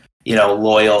of, you know,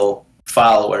 loyal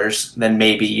followers, then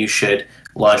maybe you should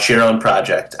launch your own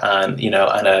project on, you know,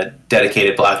 on a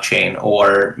dedicated blockchain,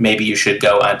 or maybe you should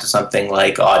go onto something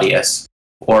like Audius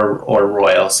or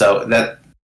Royal. So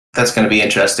that's going to be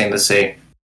interesting to see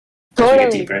as we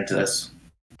get deeper into this.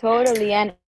 Totally.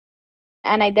 And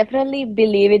I definitely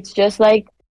believe it's just like,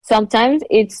 sometimes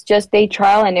it's just a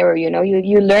trial and error, you know.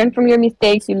 You learn from your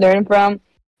mistakes, you learn from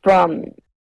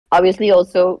obviously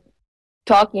also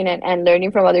talking and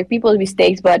learning from other people's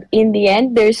mistakes, but in the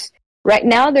end there's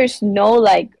no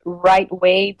like right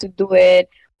way to do it,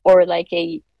 or like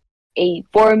a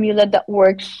formula that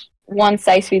works one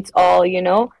size fits all, you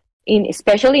know.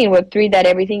 Especially in Web3, that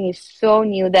everything is so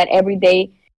new, that every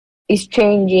day is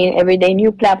changing, every day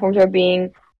new platforms are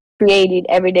being created,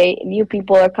 every day new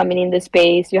people are coming in the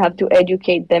space. You have to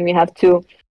educate them, you have to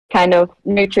kind of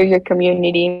nurture your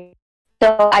community.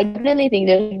 So I definitely think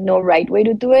there's no right way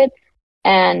to do it,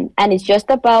 and it's just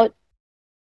about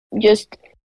just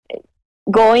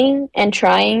going and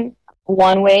trying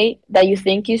one way that you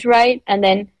think is right, and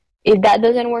then if that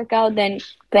doesn't work out, then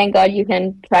thank God you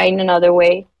can try in another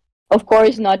way. Of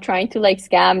course, not trying to like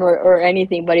scam or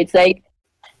anything, but it's like,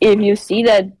 if you see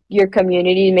that your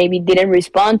community maybe didn't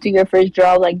respond to your first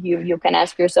draw, like you can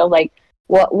ask yourself, like,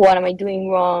 what am I doing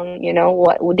wrong? You know,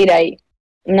 what did I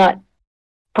not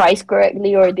price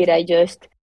correctly, or did I just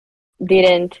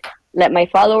didn't let my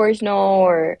followers know,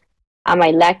 or am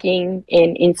I lacking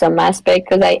in some aspect?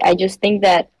 Because I just think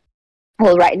that,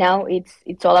 well, right now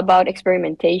it's all about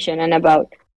experimentation and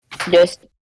about just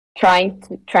trying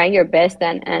your best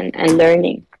and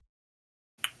learning.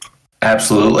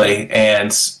 Absolutely.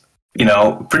 And, you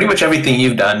know, pretty much everything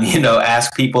you've done, you know,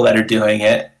 ask people that are doing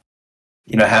it,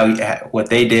 you know, what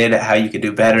they did, how you could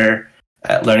do better,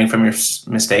 learning from your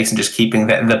mistakes, and just keeping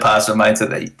the positive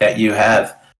mindset that you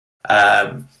have.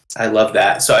 I love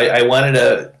that. So I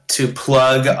wanted to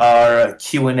plug our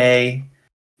Q&A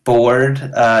board.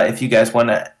 If you guys want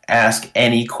to ask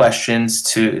any questions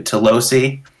to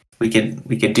Losi, we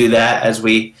could do that as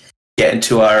we get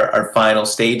into our final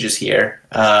stages here.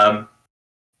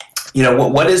 You know,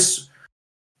 what is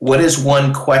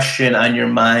one question on your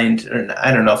mind? Or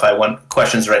I don't know if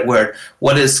question's the right word.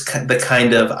 What is the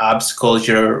kind of obstacles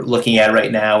you're looking at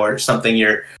right now, or something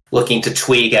you're looking to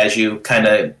tweak as you kind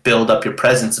of build up your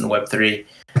presence in Web3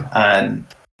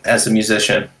 as a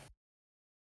musician?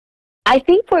 I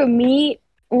think for me,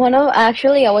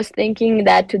 I was thinking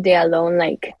that today alone,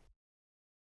 like,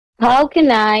 how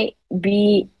can I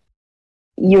be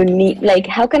unique? Like,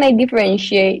 how can I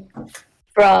differentiate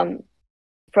from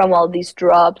all these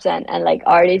drops and like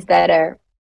artists that are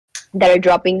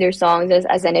dropping their songs as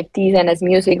NFTs and as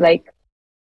music? Like,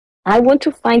 I want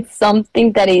to find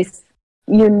something that is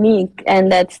unique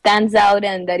and that stands out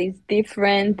and that is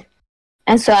different.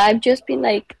 And so I've just been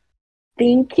like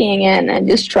thinking and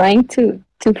just trying to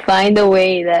find a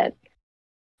way that,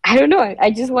 I don't know,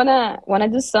 I just wanna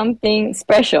do something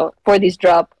special for this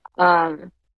drop,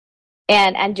 and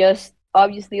just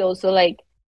obviously also like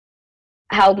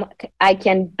how I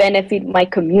can benefit my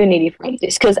community from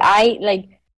this, because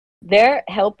they're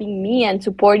helping me and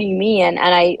supporting me, and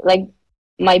I like,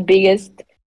 my biggest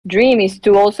dream is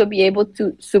to also be able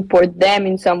to support them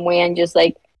in some way and just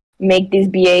like make this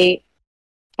be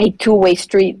a two-way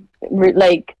street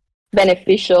like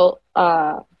beneficial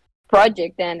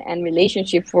project and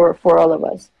relationship for all of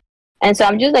us. And so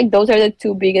I'm just like, those are the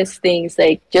two biggest things,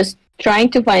 like just trying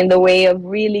to find the way of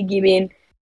really giving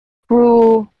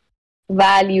true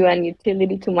value and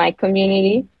utility to my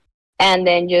community, and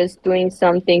then just doing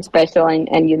something special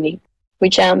and unique,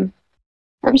 which I'm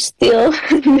still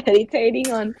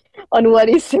meditating on what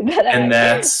is it that I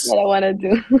want to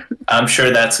do. I'm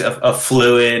sure that's a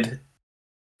fluid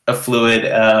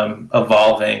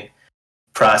evolving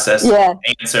process,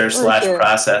 answer /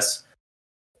 process.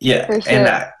 Yeah. For sure.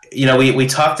 And you know, we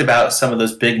talked about some of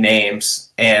those big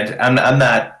names, and I'm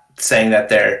not saying that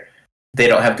they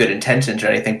don't have good intentions or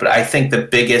anything, but I think the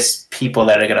biggest people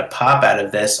that are going to pop out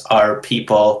of this are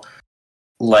people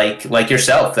like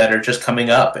yourself that are just coming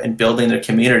up and building their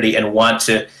community and want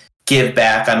to give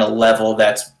back on a level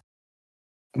that's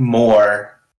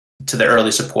more to the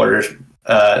early supporters,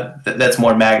 that's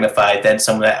more magnified than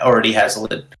someone that already has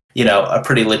a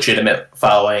pretty legitimate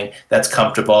following, that's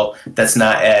comfortable, that's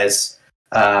not as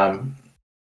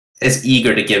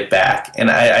eager to give back.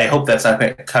 And I hope that's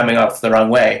not coming off the wrong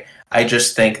way. I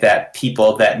just think that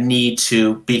people that need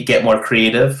to get more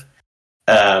creative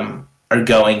are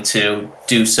going to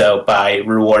do so by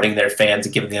rewarding their fans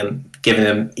and giving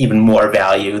them even more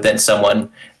value than someone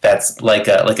that's like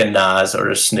a Nas or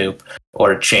a Snoop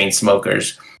or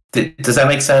Chainsmokers. Does that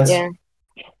make sense? Yeah.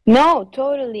 No,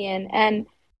 totally. And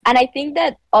I think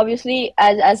that obviously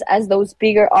as those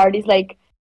bigger artists, like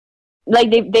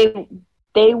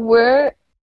they were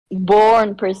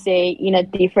born per se in a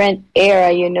different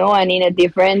era, and in a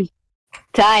different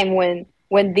time when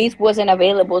this wasn't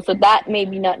available. So that may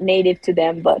be not native to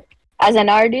them, but as an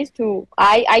artist who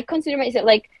I consider myself,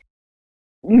 like,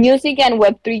 music and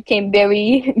Web3 came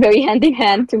very, very hand in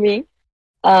hand to me.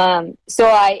 So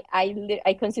I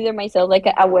consider myself like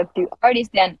a Web3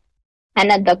 artist, and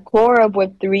at the core of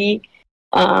Web3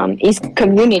 is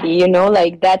community,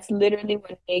 like that's literally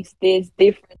what makes this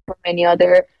different from any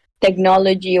other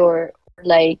technology or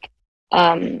like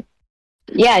new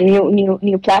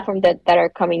platforms that are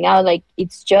coming out. Like,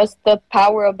 it's just the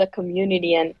power of the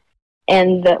community and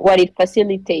what it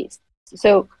facilitates.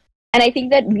 So, and I think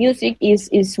that music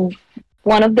is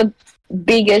one of the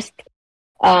biggest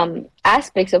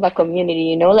aspects of a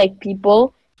community, like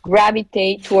people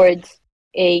gravitate towards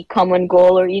a common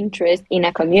goal or interest in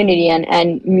a community,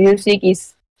 and music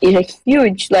is a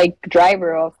huge like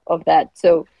driver of that.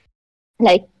 So,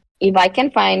 like, if I can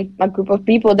find a group of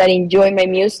people that enjoy my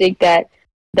music, that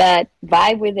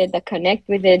vibe with it, that connect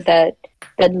with it, that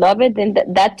love it, then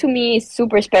that to me is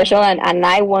super special, and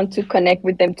I want to connect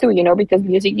with them too, because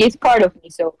music is part of me.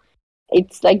 So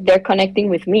it's like they're connecting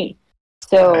with me.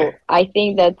 So right. I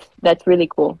think that's really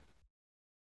cool.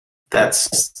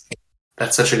 That's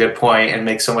such a good point and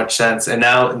makes so much sense. And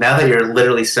now that you're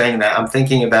literally saying that, I'm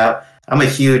thinking about, I'm a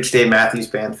huge Dave Matthews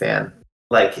Band fan.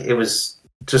 Like, it was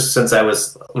just since I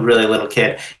was a really little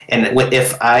kid. And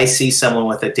if I see someone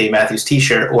with a Dave Matthews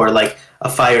t-shirt or like a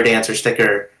Fire Dancer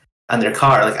sticker on their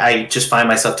car, like, I just find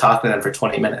myself talking to them for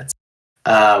 20 minutes.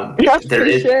 There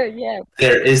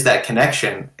is that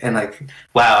connection, and like,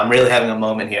 wow, I'm really having a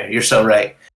moment here. You're so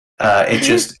right.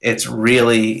 It's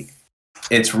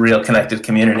real connected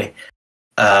community.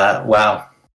 Wow.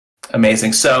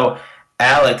 Amazing. So,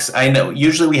 Alex, I know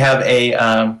usually we have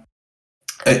a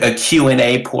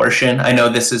Q&A portion. I know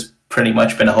this has pretty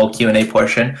much been a whole Q&A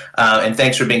portion. And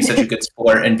thanks for being such a good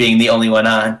sport and being the only one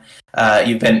on.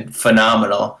 You've been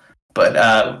phenomenal.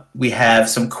 But we have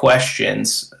some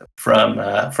questions from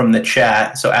the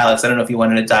chat. So, Alex, I don't know if you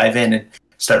wanted to dive in and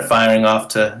start firing off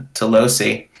to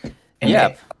Losi.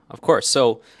 Yeah, of course.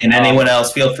 So, and anyone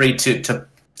else, feel free to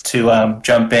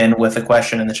jump in with a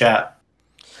question in the chat.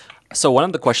 So one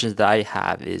of the questions that I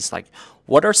have is, like,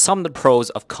 what are some of the pros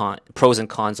and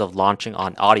cons of launching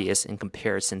on Audius in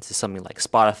comparison to something like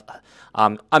Spotify?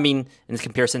 In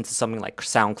comparison to something like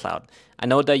SoundCloud. I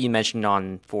know that you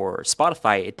mentioned for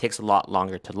Spotify, it takes a lot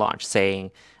longer to launch. I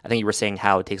think you were saying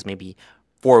how it takes maybe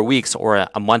 4 weeks or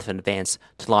a month in advance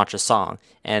to launch a song,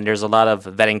 and there's a lot of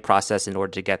vetting process in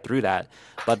order to get through that.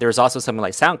 But there's also something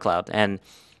like SoundCloud, and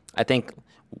I think,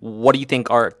 what do you think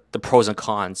are the pros and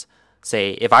cons?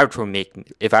 Say, if I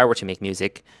were to make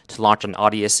music, to launch on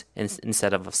Audius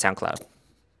instead of SoundCloud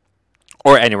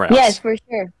or anywhere else. Yes, for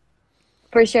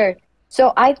sure.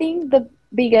 So I think the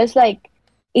biggest, like,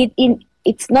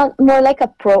 it's not more like a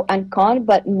pro and con,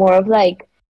 but more of like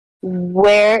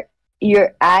where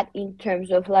you're at in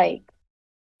terms of like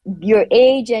your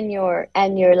age and your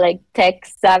like tech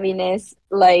savviness,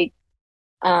 like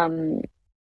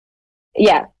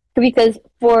because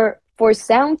for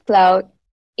SoundCloud,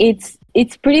 it's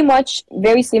it's pretty much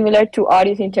very similar to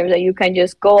Audius in terms that you can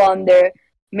just go on there,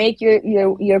 make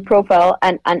your profile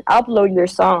and upload your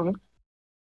song.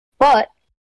 But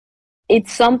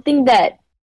it's something that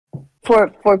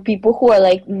for people who are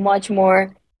like much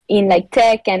more in like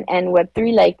tech and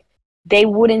Web3, like they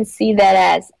wouldn't see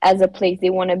that as a place they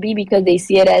want to be, because they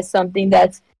see it as something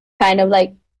that's kind of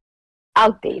like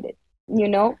outdated, you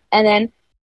know? And then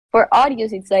for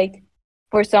Audius, it's like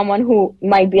for someone who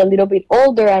might be a little bit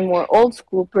older and more old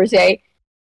school per se,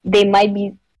 they might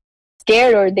be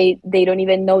scared, or they don't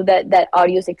even know that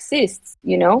Audius exists,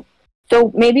 you know?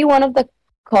 So maybe one of the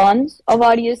cons of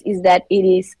Audius is that it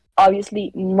is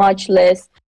obviously much less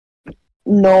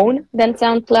known than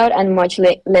SoundCloud and much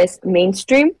less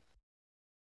mainstream.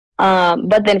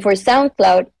 But then for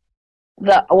SoundCloud,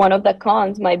 one of the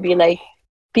cons might be like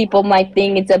people might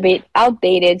think it's a bit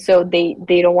outdated, so they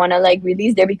don't want to like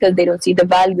release there because they don't see the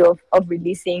value of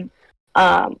releasing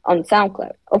on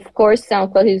SoundCloud. Of course,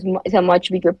 SoundCloud is a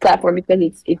much bigger platform because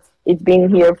it's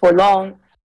been here for long,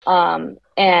 and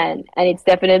it's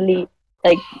definitely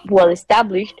like well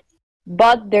established.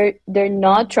 But they're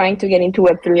not trying to get into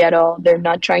Web3 at all. They're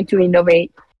not trying to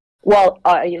innovate. Well,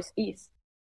 Audius is.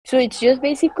 So it's just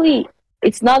basically,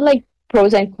 it's not like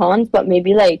pros and cons, but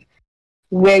maybe like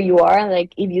where you are. And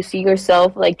like if you see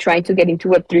yourself like trying to get into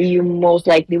Web3, you most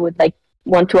likely would like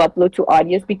want to upload to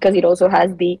Audius because it also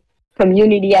has the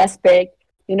community aspect.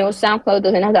 You know, SoundCloud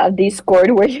doesn't have that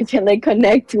Discord where you can like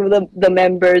connect to the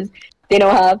members. They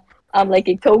don't have like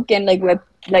a token like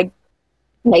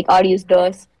Audius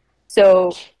does.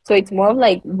 So it's more of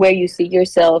like where you see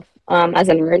yourself as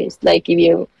an artist. Like if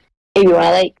you want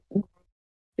to like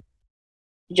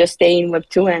just stay in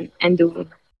Web2 and do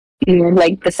more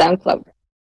like the SoundCloud.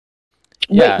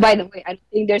 Yeah. By the way, I don't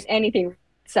think there's anything with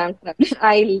SoundCloud.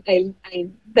 I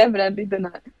definitely do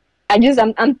not.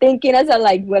 I'm thinking as a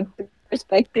like Web3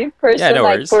 perspective person. Yeah, no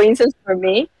like worries. for instance, for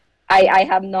me, I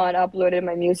have not uploaded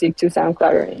my music to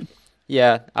SoundCloud or anything.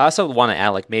 Yeah, I also want to add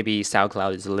like maybe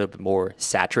SoundCloud is a little bit more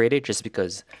saturated just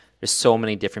because there's so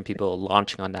many different people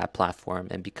launching on that platform,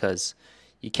 and because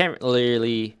you can't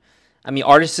really, I mean,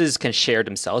 artists can share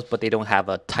themselves, but they don't have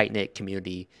a tight knit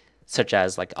community such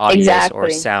as like Audius or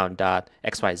Exactly.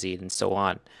 Sound.xyz and so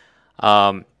on.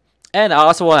 And I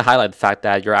also want to highlight the fact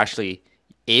that you're actually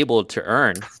able to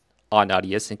earn on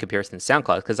Audius in comparison to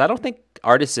SoundCloud, because I don't think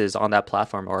artists on that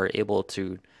platform are able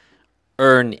to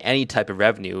earn any type of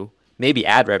revenue. Maybe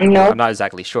ad revenue. No. I'm not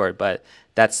exactly sure, but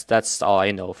that's all I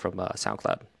know from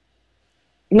SoundCloud.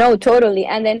 No, totally.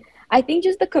 And then I think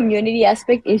just the community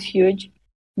aspect is huge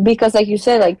because, like you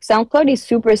said, like SoundCloud is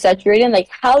super saturated. And, like,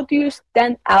 how do you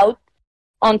stand out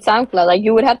on SoundCloud? Like,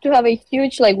 you would have to have a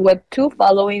huge like Web2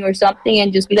 following or something,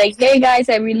 and just be like, "Hey guys,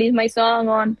 I released my song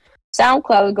on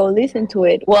SoundCloud. Go listen to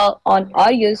it." Well, on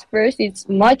Audius, first, it's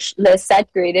much less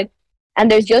saturated,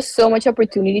 and there's just so much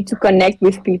opportunity to connect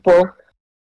with people,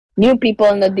 new people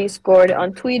on the Discord,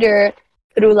 on Twitter,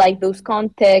 through like those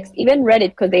contexts, even Reddit,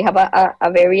 because they have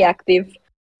a very active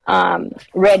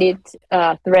Reddit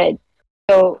thread.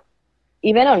 So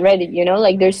even on Reddit, you know,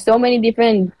 like there's so many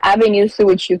different avenues through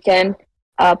which you can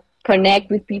connect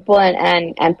with people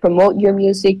and promote your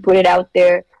music, put it out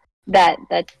there, that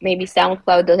maybe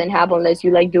SoundCloud doesn't have unless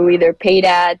you like do either paid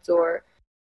ads or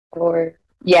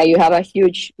yeah, you have a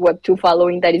huge Web2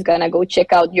 following that is gonna go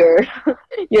check out your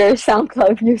your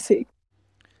SoundCloud music.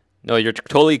 No, you're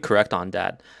totally correct on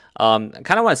that. I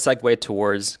kind of want to segue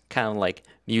towards kind of like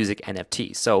music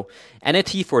NFT. So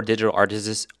NFT for digital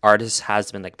artists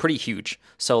has been like pretty huge.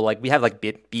 So like we have like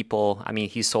Beeple. I mean,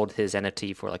 he sold his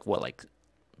NFT for like what, like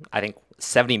I think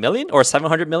 70 million or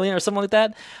 700 million or something like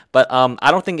that. But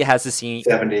I don't think it has the same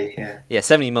 70, yeah. Yeah,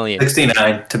 70 million.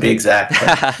 69 to be exact.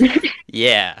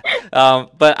 Yeah.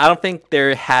 But I don't think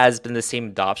there has been the same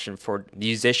adoption for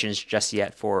musicians just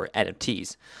yet for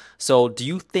NFTs. So do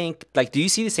you think, like, do you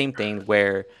see the same thing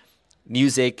where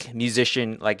music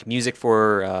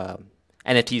for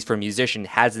NFTs for musician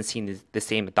hasn't seen the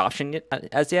same adoption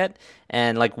as yet?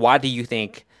 And like, why do you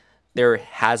think there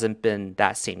hasn't been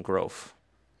that same growth?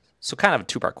 So kind of a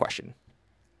two-part question.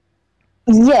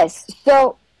 Yes.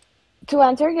 So to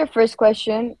answer your first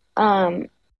question,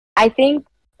 I think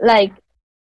like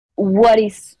what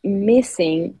is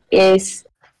missing is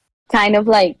kind of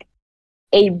like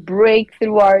a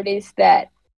breakthrough artist that's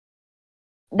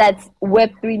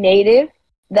Web3 native,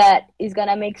 that is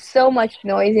gonna make so much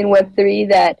noise in Web3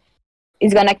 that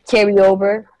is gonna carry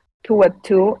over to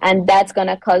Web2, and that's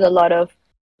gonna cause a lot of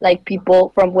like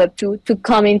people from Web2 to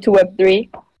come into Web3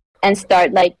 and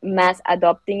start like mass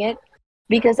adopting it.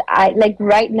 Because I like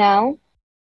right now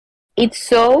it's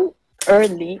so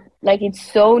early, like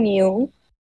it's so new,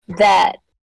 that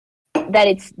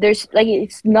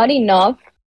it's not enough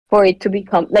for it to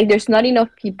become like there's not enough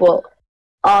people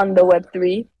on the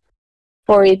Web3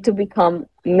 for it to become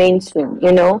mainstream,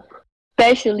 you know,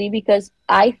 especially because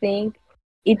I think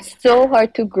it's so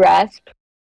hard to grasp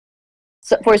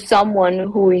for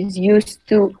someone who is used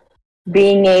to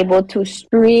being able to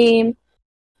stream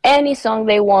any song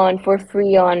they want for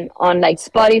free on like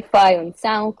Spotify, on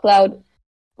SoundCloud,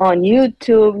 on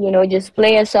YouTube, you know, just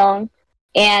play a song.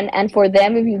 And for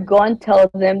them, if you go and tell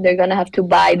them they're gonna have to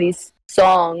buy this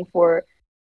song for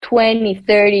 20,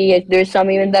 30, there's some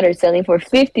even that are selling for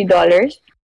 $50,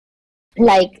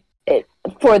 like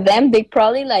for them they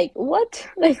probably like, what,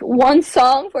 like one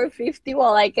song for 50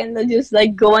 while I can just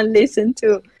like go and listen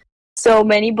to so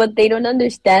many. But they don't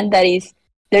understand that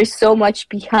there's so much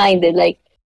behind it. Like,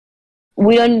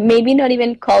 we don't maybe not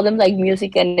even call them like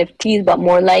music NFTs, but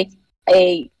more like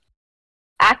a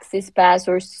access pass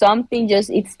or something.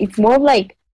 Just it's more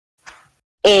like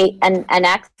an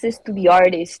access to the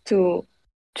artist, to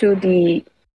the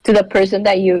person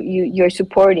that you're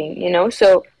supporting, you know.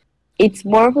 So it's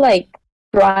more of like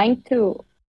trying to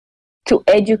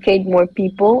educate more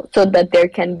people so that there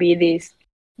can be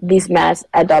this mass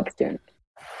adoption.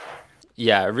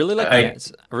 Yeah, I really like I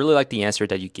really like the answer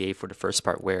that you gave for the first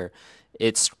part, where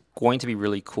it's going to be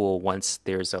really cool once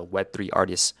there's a Web3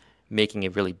 artist making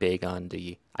it really big on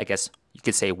the, I guess you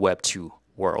could say, Web2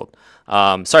 world.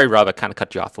 Sorry, Rob, I kind of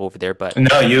cut you off over there, but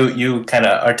no, you kind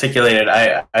of articulated.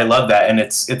 I love that, and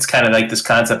it's kind of like this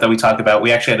concept that we talk about.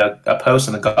 We actually had a post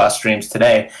in the Gauss streams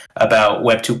today about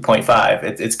Web 2.5.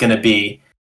 It's going to be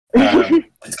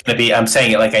it's going to be. I'm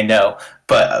saying it like I know,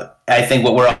 but I think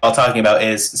what we're all talking about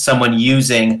is someone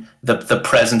using the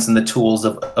presence and the tools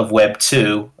of Web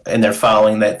 2 and their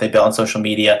following that they built on social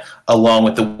media, along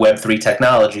with the Web 3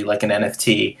 technology like an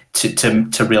NFT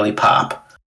to really pop.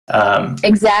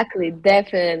 Exactly,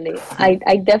 definitely.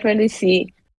 I definitely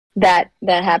see that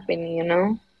happening, you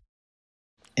know.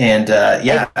 And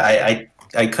yeah,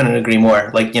 I couldn't agree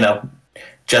more. Like, you know,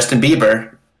 Justin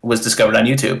Bieber was discovered on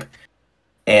YouTube,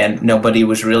 and nobody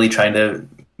was really trying to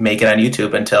make it on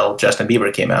YouTube until Justin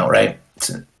Bieber came out, right?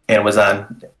 And was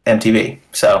on MTV.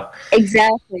 So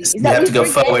exactly, you have to go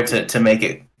forward to make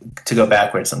it to go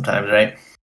backwards sometimes, right?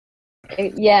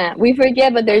 Yeah, we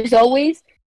forget, but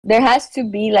there has to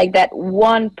be like that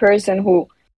one person who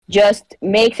just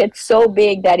makes it so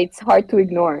big that it's hard to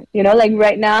ignore. You know, like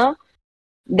right now,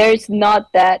 there's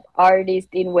not that artist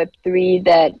in Web3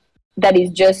 that is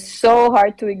just so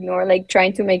hard to ignore, like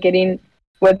trying to make it in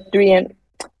Web3. And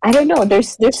I don't know,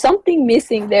 there's something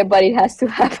missing there, but it has to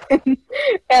happen.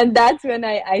 And that's when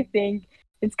I think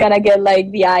it's gonna get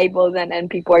like the eyeballs, and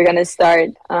people are gonna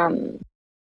start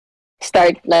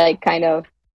like kind of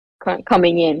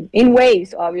coming in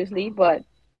waves, obviously. But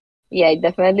yeah, I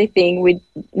definitely think we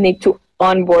need to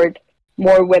onboard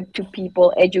more Web2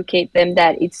 people, educate them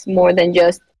that it's more than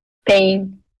just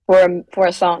paying for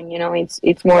a song, you know.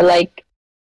 It's more like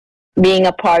being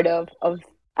a part of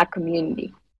a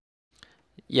community.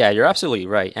 yeah, you're absolutely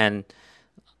right. And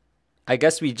I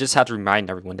guess we just have to remind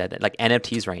everyone that like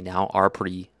NFTs right now are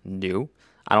pretty new.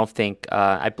 I don't think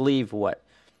I believe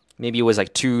maybe it was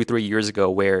like 2-3 years ago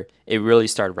where it really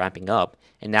started ramping up,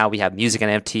 and now we have music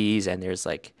NFTs and there's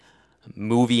like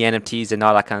movie NFTs and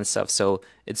all that kind of stuff. So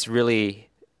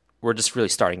we're just really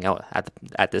starting out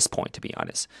at this point, to be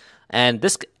honest. And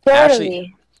this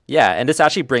Totally. this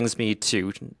actually brings me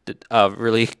to a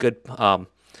really good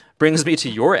brings me to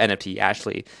your NFT.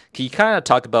 Ashley, can you kind of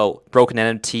talk about Broken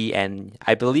NFT, and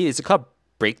I believe, is it called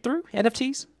Breakthrough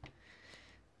NFTs?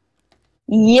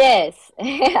 Yes.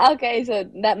 Okay, so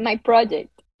that my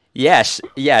project. Yeah,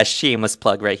 shameless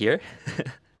plug right here.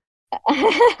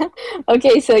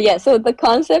 Okay, so yeah, so the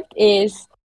concept is,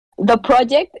 the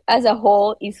project as a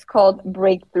whole is called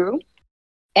Breakthrough,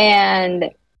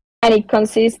 and it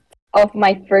consists of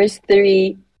my first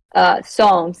three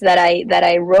songs that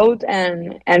I wrote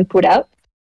and put out,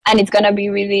 and it's gonna be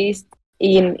released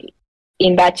in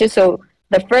batches. So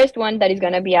the first one that is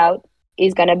gonna be out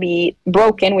is gonna be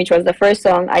Broken, which was the first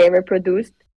song I ever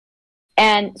produced.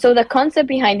 And so the concept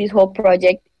behind this whole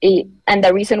project, and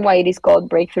the reason why it is called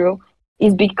Breakthrough,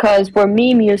 is because for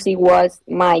me, music was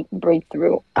my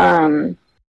breakthrough.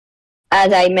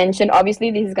 As I mentioned,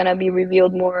 obviously this is gonna be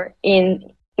revealed more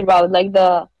throughout like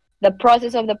the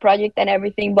process of the project and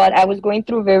everything. But I was going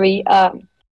through very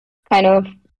kind of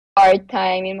hard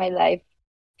time in my life,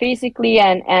 physically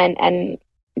and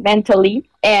mentally,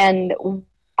 and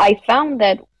I found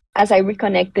that as I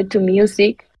reconnected to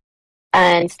music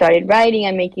and started writing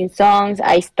and making songs,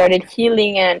 I started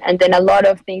healing, and then a lot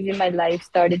of things in my life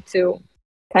started to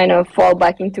kind of fall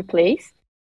back into place.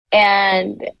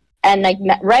 and like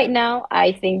right now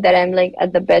I think that I'm like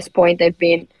at the best point I've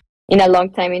been in a long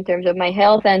time in terms of my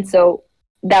health. And so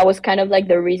that was kind of like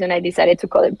the reason I decided to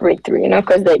call it breakthrough,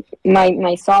 because like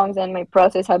my songs and my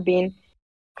process have been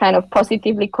kind of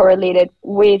positively correlated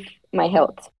with my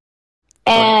health.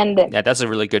 And yeah, that's a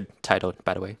really good title,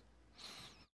 by the way.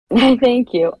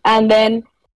 thank you. And then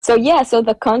so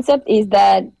the concept is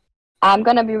that I'm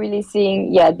gonna be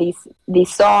releasing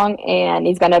this song, and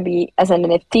it's gonna be as an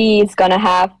NFT. It's gonna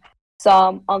have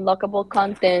some unlockable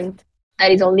content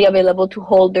that is only available to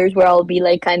holders, where I'll be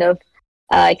like kind of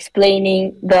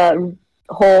explaining the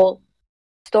whole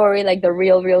story, like the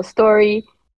real story,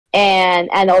 and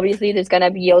obviously there's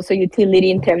gonna be also utility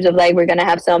in terms of like we're gonna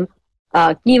have some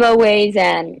giveaways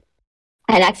and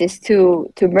access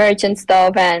to merch and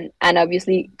stuff, and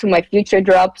obviously to my future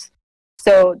drops.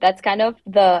 So that's kind of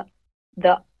the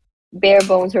bare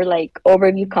bones or like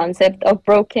overview concept of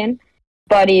Broken.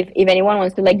 But if anyone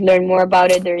wants to like learn more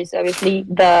about it, there is obviously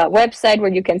the website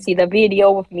where you can see the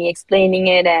video of me explaining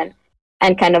it,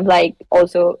 and kind of like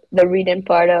also the written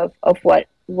part of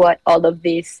what all of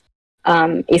this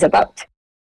is about.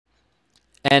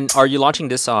 And are you launching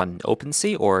this on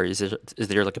OpenSea, or is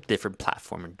there like a different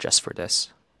platform just for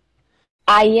this?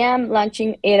 I am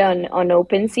launching it on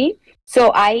OpenSea.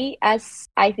 So as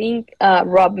I think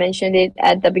Rob mentioned it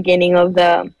at the beginning of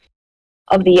the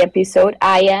episode,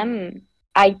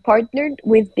 I partnered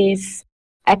with this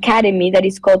academy that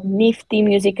is called Nifty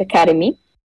Music Academy.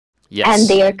 Yes. And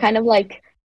they are kind of like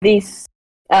this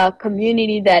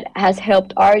community that has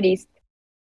helped artists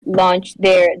launch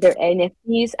their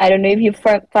NFTs. I don't know if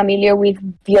you're familiar with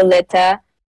Violetta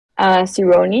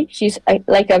Cironi. She's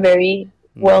like a very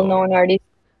well-known artist.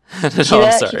 No,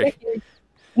 I'm sorry.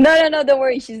 No, don't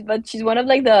worry. She's one of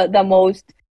like the most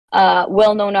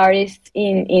well-known artists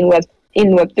in Web3.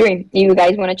 If you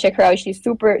guys want to check her out, she's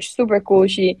super cool.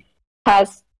 She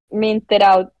has minted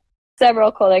out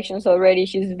several collections already.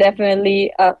 She's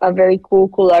definitely a very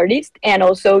cool artist. And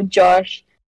also Josh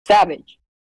Savage.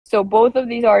 So both of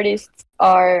these artists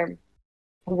were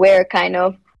kind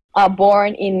of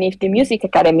born in Nifty Music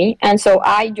Academy, and so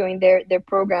I joined their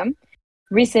program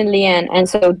recently, and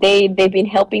so they've been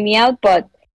helping me out, but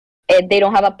they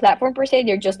don't have a platform per se.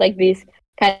 They're just like this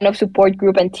kind of support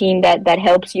group and team that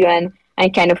helps you and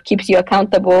kind of keeps you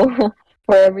accountable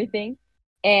for everything.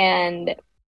 And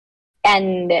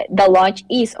the launch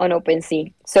is on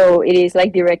OpenSea, so it is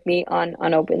like directly on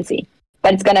OpenSea,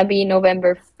 but it's gonna be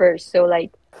November 1st, so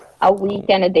like a week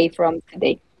and a day from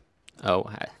today. Oh,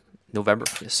 November.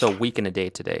 So week and a day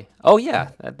today. Oh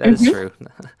yeah, that is true.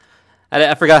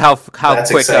 I forgot how That's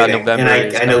quick exciting. November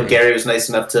and is. I know Gary was nice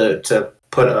enough to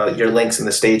put your links in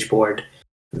the stage board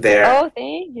there. Oh,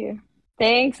 thank you.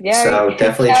 Thanks, Gary. So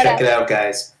definitely check it out,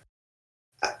 guys.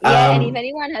 Yeah, and if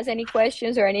anyone has any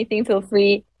questions or anything, feel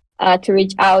free to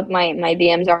reach out. My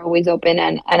DMs are always open,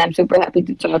 and I'm super happy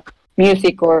to talk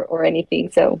music or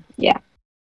anything. So yeah.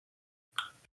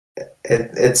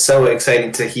 It's so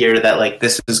exciting to hear that like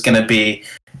this is going to be,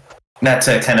 not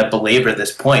to kind of belabor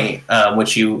this point,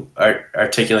 which you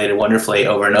articulated wonderfully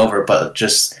over and over, but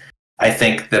just I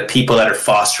think the people that are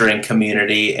fostering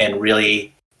community and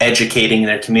really educating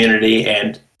their community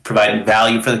and providing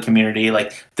value for the community,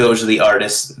 like those are the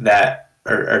artists that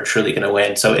are truly going to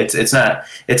win. So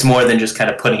it's more than just kind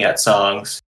of putting out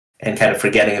songs and kind of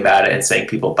forgetting about it and saying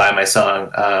people buy my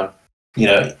song.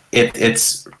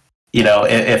 It's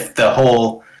if the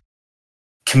whole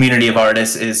community of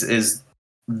artists is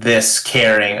this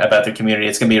caring about their community,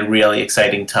 it's going to be a really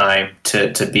exciting time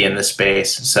to be in this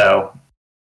space. So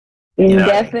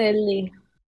definitely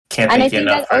can't thank you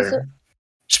enough for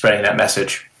spreading that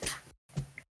message.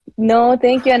 No,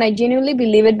 thank you. And I genuinely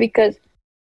believe it, because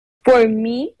for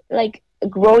me, like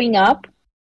growing up,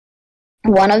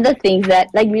 one of the things that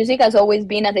like music has always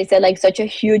been, as I said, like such a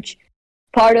huge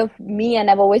part of me, and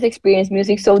I've always experienced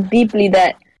music so deeply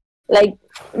that like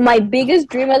my biggest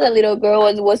dream as a little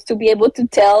girl was to be able to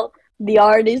tell the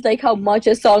artist like how much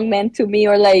a song meant to me,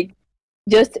 or like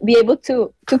just be able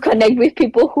to connect with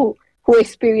people who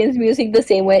experience music the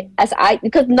same way as I,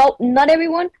 because not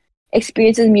everyone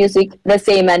experiences music the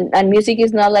same, and music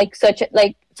is not like such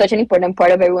an important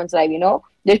part of everyone's life.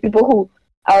 There's people who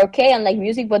are okay and like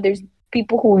music, but there's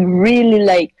people who really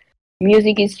like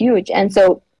music is huge. And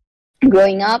so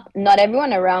growing up, not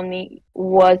everyone around me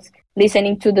was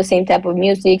listening to the same type of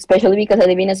music, especially because I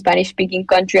live in a Spanish-speaking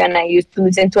country and I used to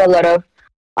listen to a lot of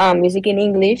music in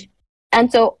English. And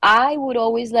so I would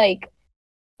always like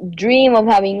dream of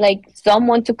having like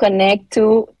someone to connect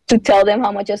to tell them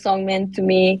how much a song meant to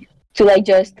me, to like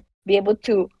just be able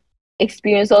to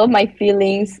experience all of my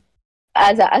feelings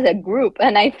as a group.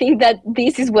 And I think that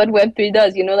this is what Web3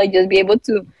 does, you know, like just be able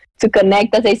to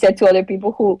connect, as I said, to other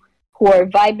people who are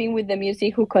vibing with the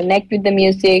music, who connect with the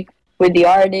music, with the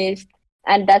artist.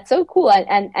 And that's so cool.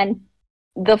 And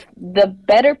the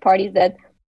better part is that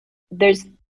there's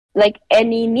like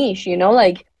any niche, you know,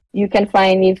 like you can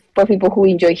find it for people who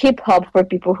enjoy hip hop, for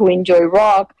people who enjoy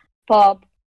rock, pop,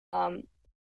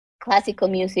 classical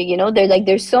music, you know,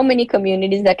 there's so many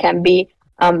communities that can be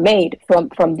made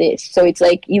from this. So it's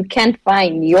like you can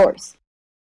find yours.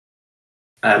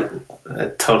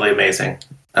 Totally amazing.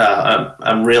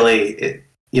 I'm really,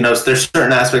 you know, there's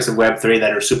certain aspects of Web3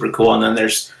 that are super cool, and then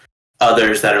there's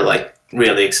others that are like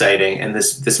really exciting. And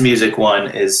this music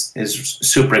one is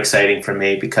super exciting for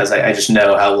me because I just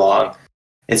know how long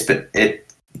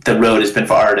the road has been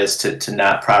for artists to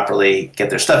not properly get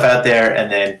their stuff out there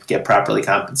and then get properly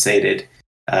compensated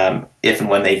if and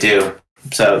when they do.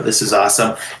 So this is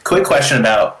awesome. Quick question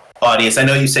about Audius. I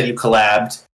know you said you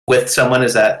collabed with someone.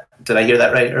 Did I hear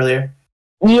that right earlier?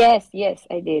 Yes,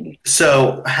 I did.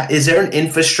 So is there an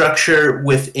infrastructure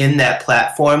within that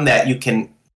platform that you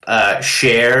can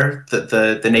share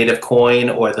the native coin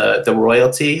or the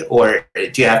royalty, or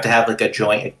do you have to have like a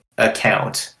joint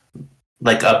account,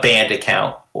 like a band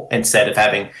account, instead of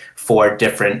having 4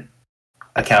 different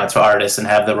accounts for artists and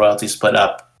have the royalty split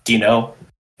up? Do you know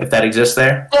if that exists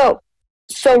there?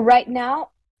 So right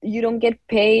now you don't get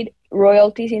paid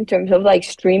royalties in terms of like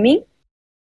streaming.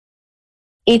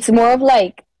 It's more of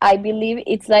like, I believe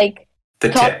it's like the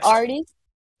top tips. artists,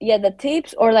 the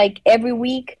tips, or like every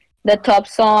week the top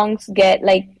songs get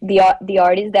like the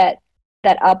artist that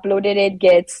uploaded it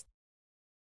gets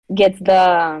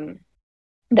the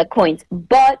coins.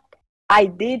 But I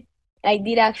did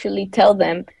actually tell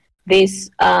them this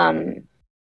kind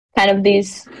of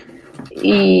this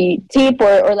tip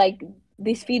or like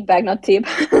this feedback, not tip.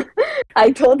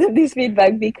 I told them this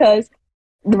feedback because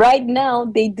right now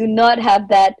they do not have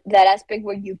that aspect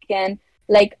where you can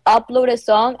like upload a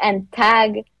song and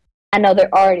tag another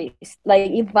artist. Like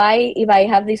if I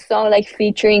have this song like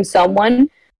featuring someone,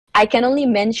 I can only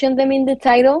mention them in the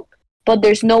title, but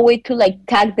there's no way to like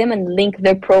tag them and link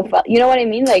their profile. You know what I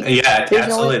mean? Like, yeah,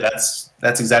 absolutely. That's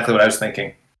exactly what I was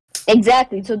thinking.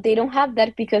 Exactly. So they don't have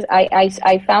that because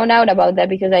I found out about that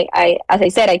because I as I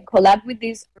said, I collabed with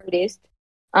this artist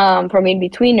from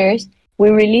In-Betweeners. We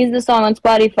released the song on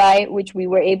Spotify, which we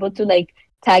were able to like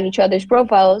tag each other's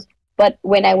profiles. But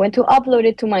when I went to upload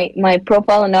it to my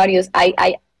profile on Audius,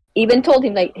 I even told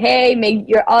him like, hey, make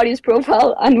your Audius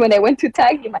profile. And when I went to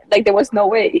tag him, like there was no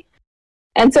way.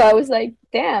 And so I was like,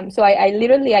 damn. So I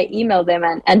literally emailed them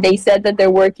and they said that they're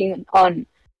working on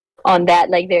that.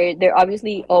 Like they're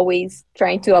obviously always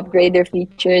trying to upgrade their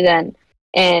features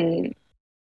and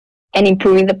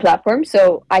improving the platform.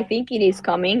 So I think it is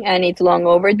coming and it's long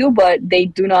overdue, but they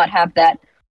do not have that.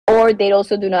 Or they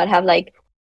also do not have like,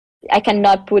 I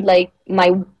cannot put like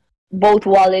my both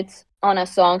wallets on a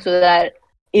song so that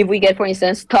if we get, for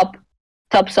instance, top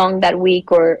song that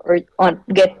week or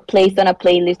get placed on a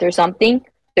playlist or something,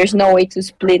 there's no way to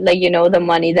split like, you know, the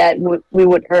money that we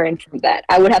would earn from that.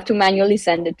 I would have to manually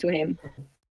send it to him,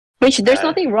 which there's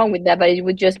nothing wrong with that, but it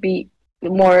would just be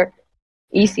more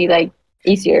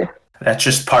easier. That's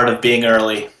just part of being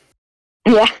early.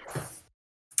 Yeah,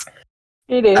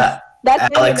 it is.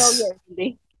 That's Alex,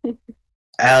 really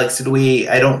Alex, did we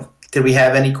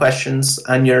have any questions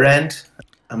on your end?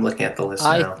 I'm looking at the list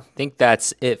now. I think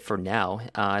that's it for now.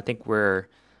 I think we're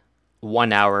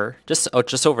 1 hour, just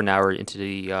over an hour into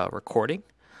the recording.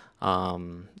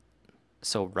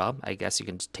 So Rob, I guess you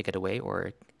can just take it away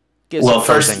or give some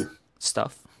closing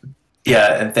stuff.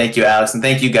 Yeah, and thank you, Alex, and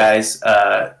thank you guys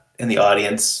in the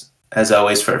audience as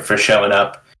always for showing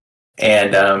up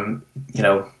and you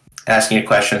know, asking your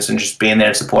questions and just being there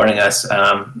and supporting us.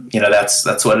 You know,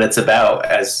 that's what it's about,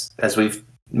 as we've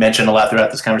mentioned a lot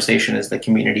throughout this conversation, is the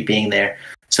community being there.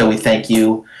 So we thank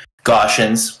you,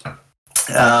 Gaussians.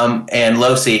 And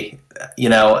Losi, you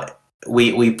know,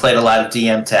 we played a lot of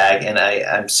DM tag, and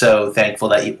I'm so thankful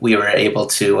that we were able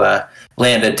to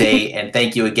land a date. And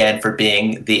thank you again for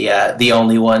being the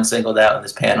only one singled out in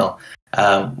this panel.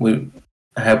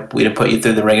 I hope we didn't put you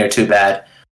through the ringer too bad,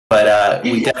 but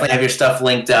we definitely have your stuff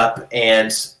linked up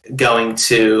and going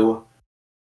to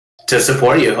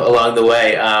support you along the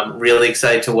way. Really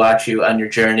excited to watch you on your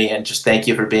journey, and just thank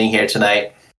you for being here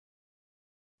tonight.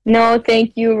 No,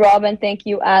 thank you, Rob, and thank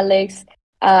you, Alex,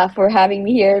 for having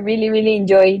me here. Really, really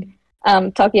enjoyed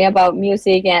talking about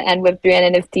music and Web3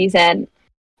 and NFTs. And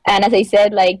as I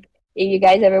said, like, if you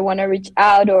guys ever want to reach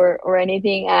out or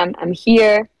anything, I'm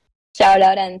here. Shout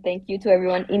out and thank you to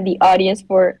everyone in the audience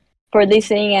for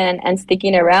listening and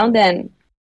sticking around. And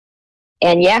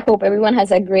And yeah, hope everyone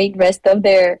has a great rest of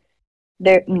their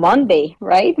Monday,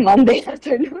 right? Monday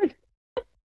afternoon.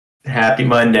 Happy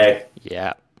Monday.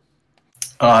 Yeah.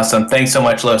 Awesome. Thanks so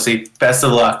much, Losi. Best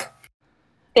of luck.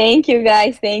 Thank you,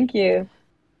 guys. Thank you.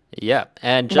 Yeah.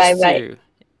 And Bye just bye. to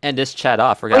end this chat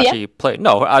off, we're Oh, gonna yeah? actually play.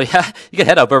 No, yeah, you can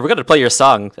head up, but we're gonna play your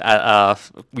song.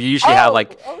 We usually have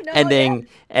like no, ending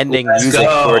Let's music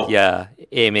go. for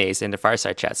AMAs in the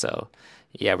Fireside chat. So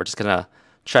yeah, we're just gonna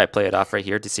try to play it off right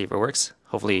here to see if it works.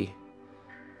 Hopefully,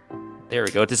 there we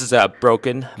go. This is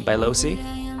Broken by Losi.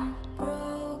 I am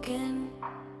broken,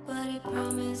 but I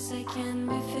promise I can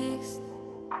be fixed.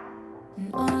 And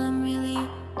all I'm really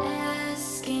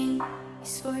asking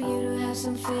is for you to have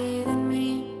some faith in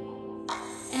me.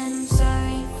 And I'm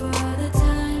sorry for all the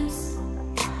times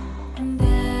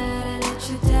that I let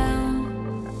you down.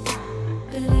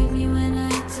 Believe me when I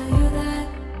tell you that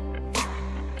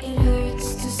it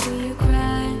hurts to see you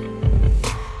cry.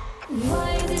 And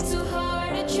why is it so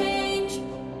hard to change?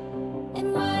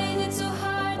 And why is it so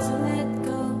hard to let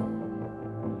go?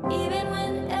 Even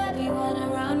when everyone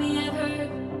around me have hurt,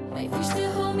 my fears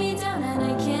still hold me down and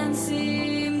I can't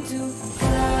seem to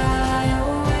fly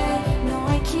away. No,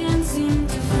 I can't seem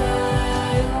to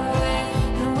fly away.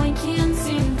 No, I can't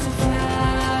seem to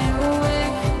fly away.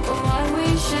 Oh, I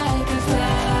wish I could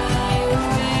fly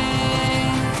away.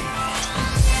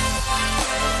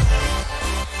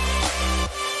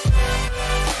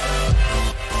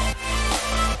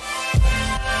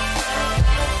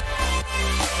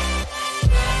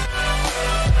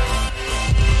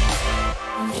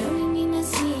 I'm drowning in a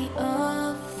sea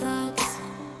of thoughts,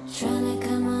 trying to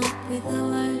come up with the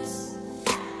words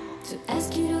to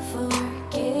ask you to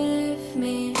forgive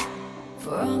me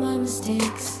for all my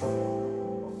mistakes.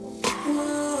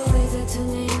 Whoa, is it too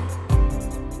late?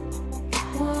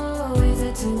 Whoa, is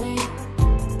it too late?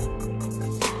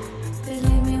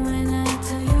 Believe me when I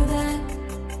tell you that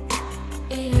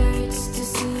it hurts to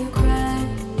see you cry.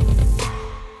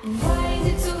 And why is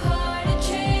it so hard to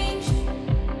change?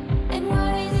 And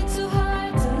why is it so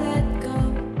hard to let go?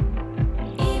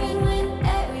 Even when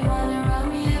everyone around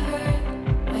me have hurt,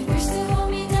 my fears still hold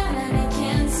me down and I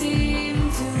can't seem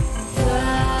to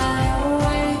fly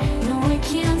away. No, I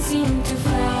can't seem to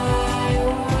fly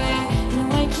away. No,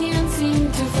 I can't seem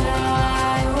to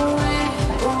fly away.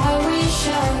 Oh, I wish I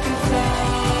could fly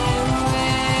away.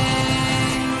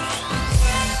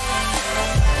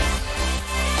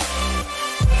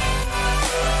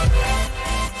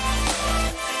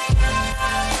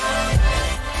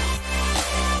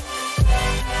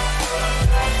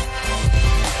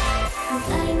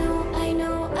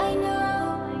 I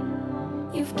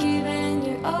know, you've given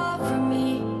your all for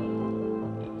me.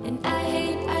 And I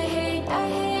hate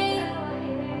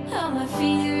how my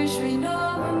fears reign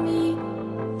over me.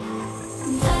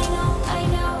 And I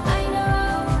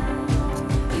know,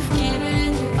 you've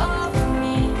given your all for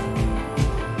me.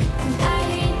 And I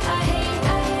hate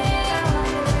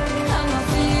how my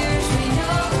fears reign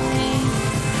over me.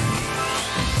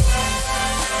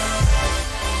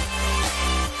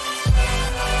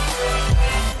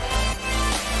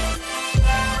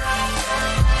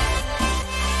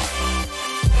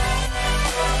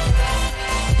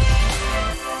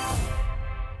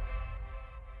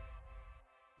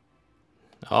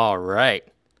 All right.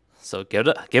 So give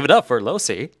it up for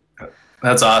Losi.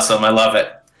 That's awesome. I love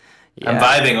it. I'm Yeah.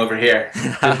 vibing over here.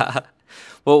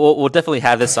 We'll definitely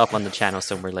have this up on the channel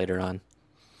somewhere later on.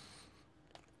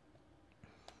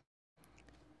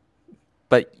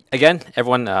 But again,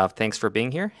 everyone, thanks for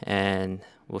being here, and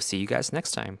we'll see you guys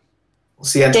next time. We'll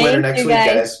see you on Twitter Thank next you, week,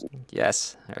 guys. guys.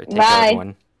 Yes. All right, take care, Bye.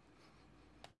 everyone.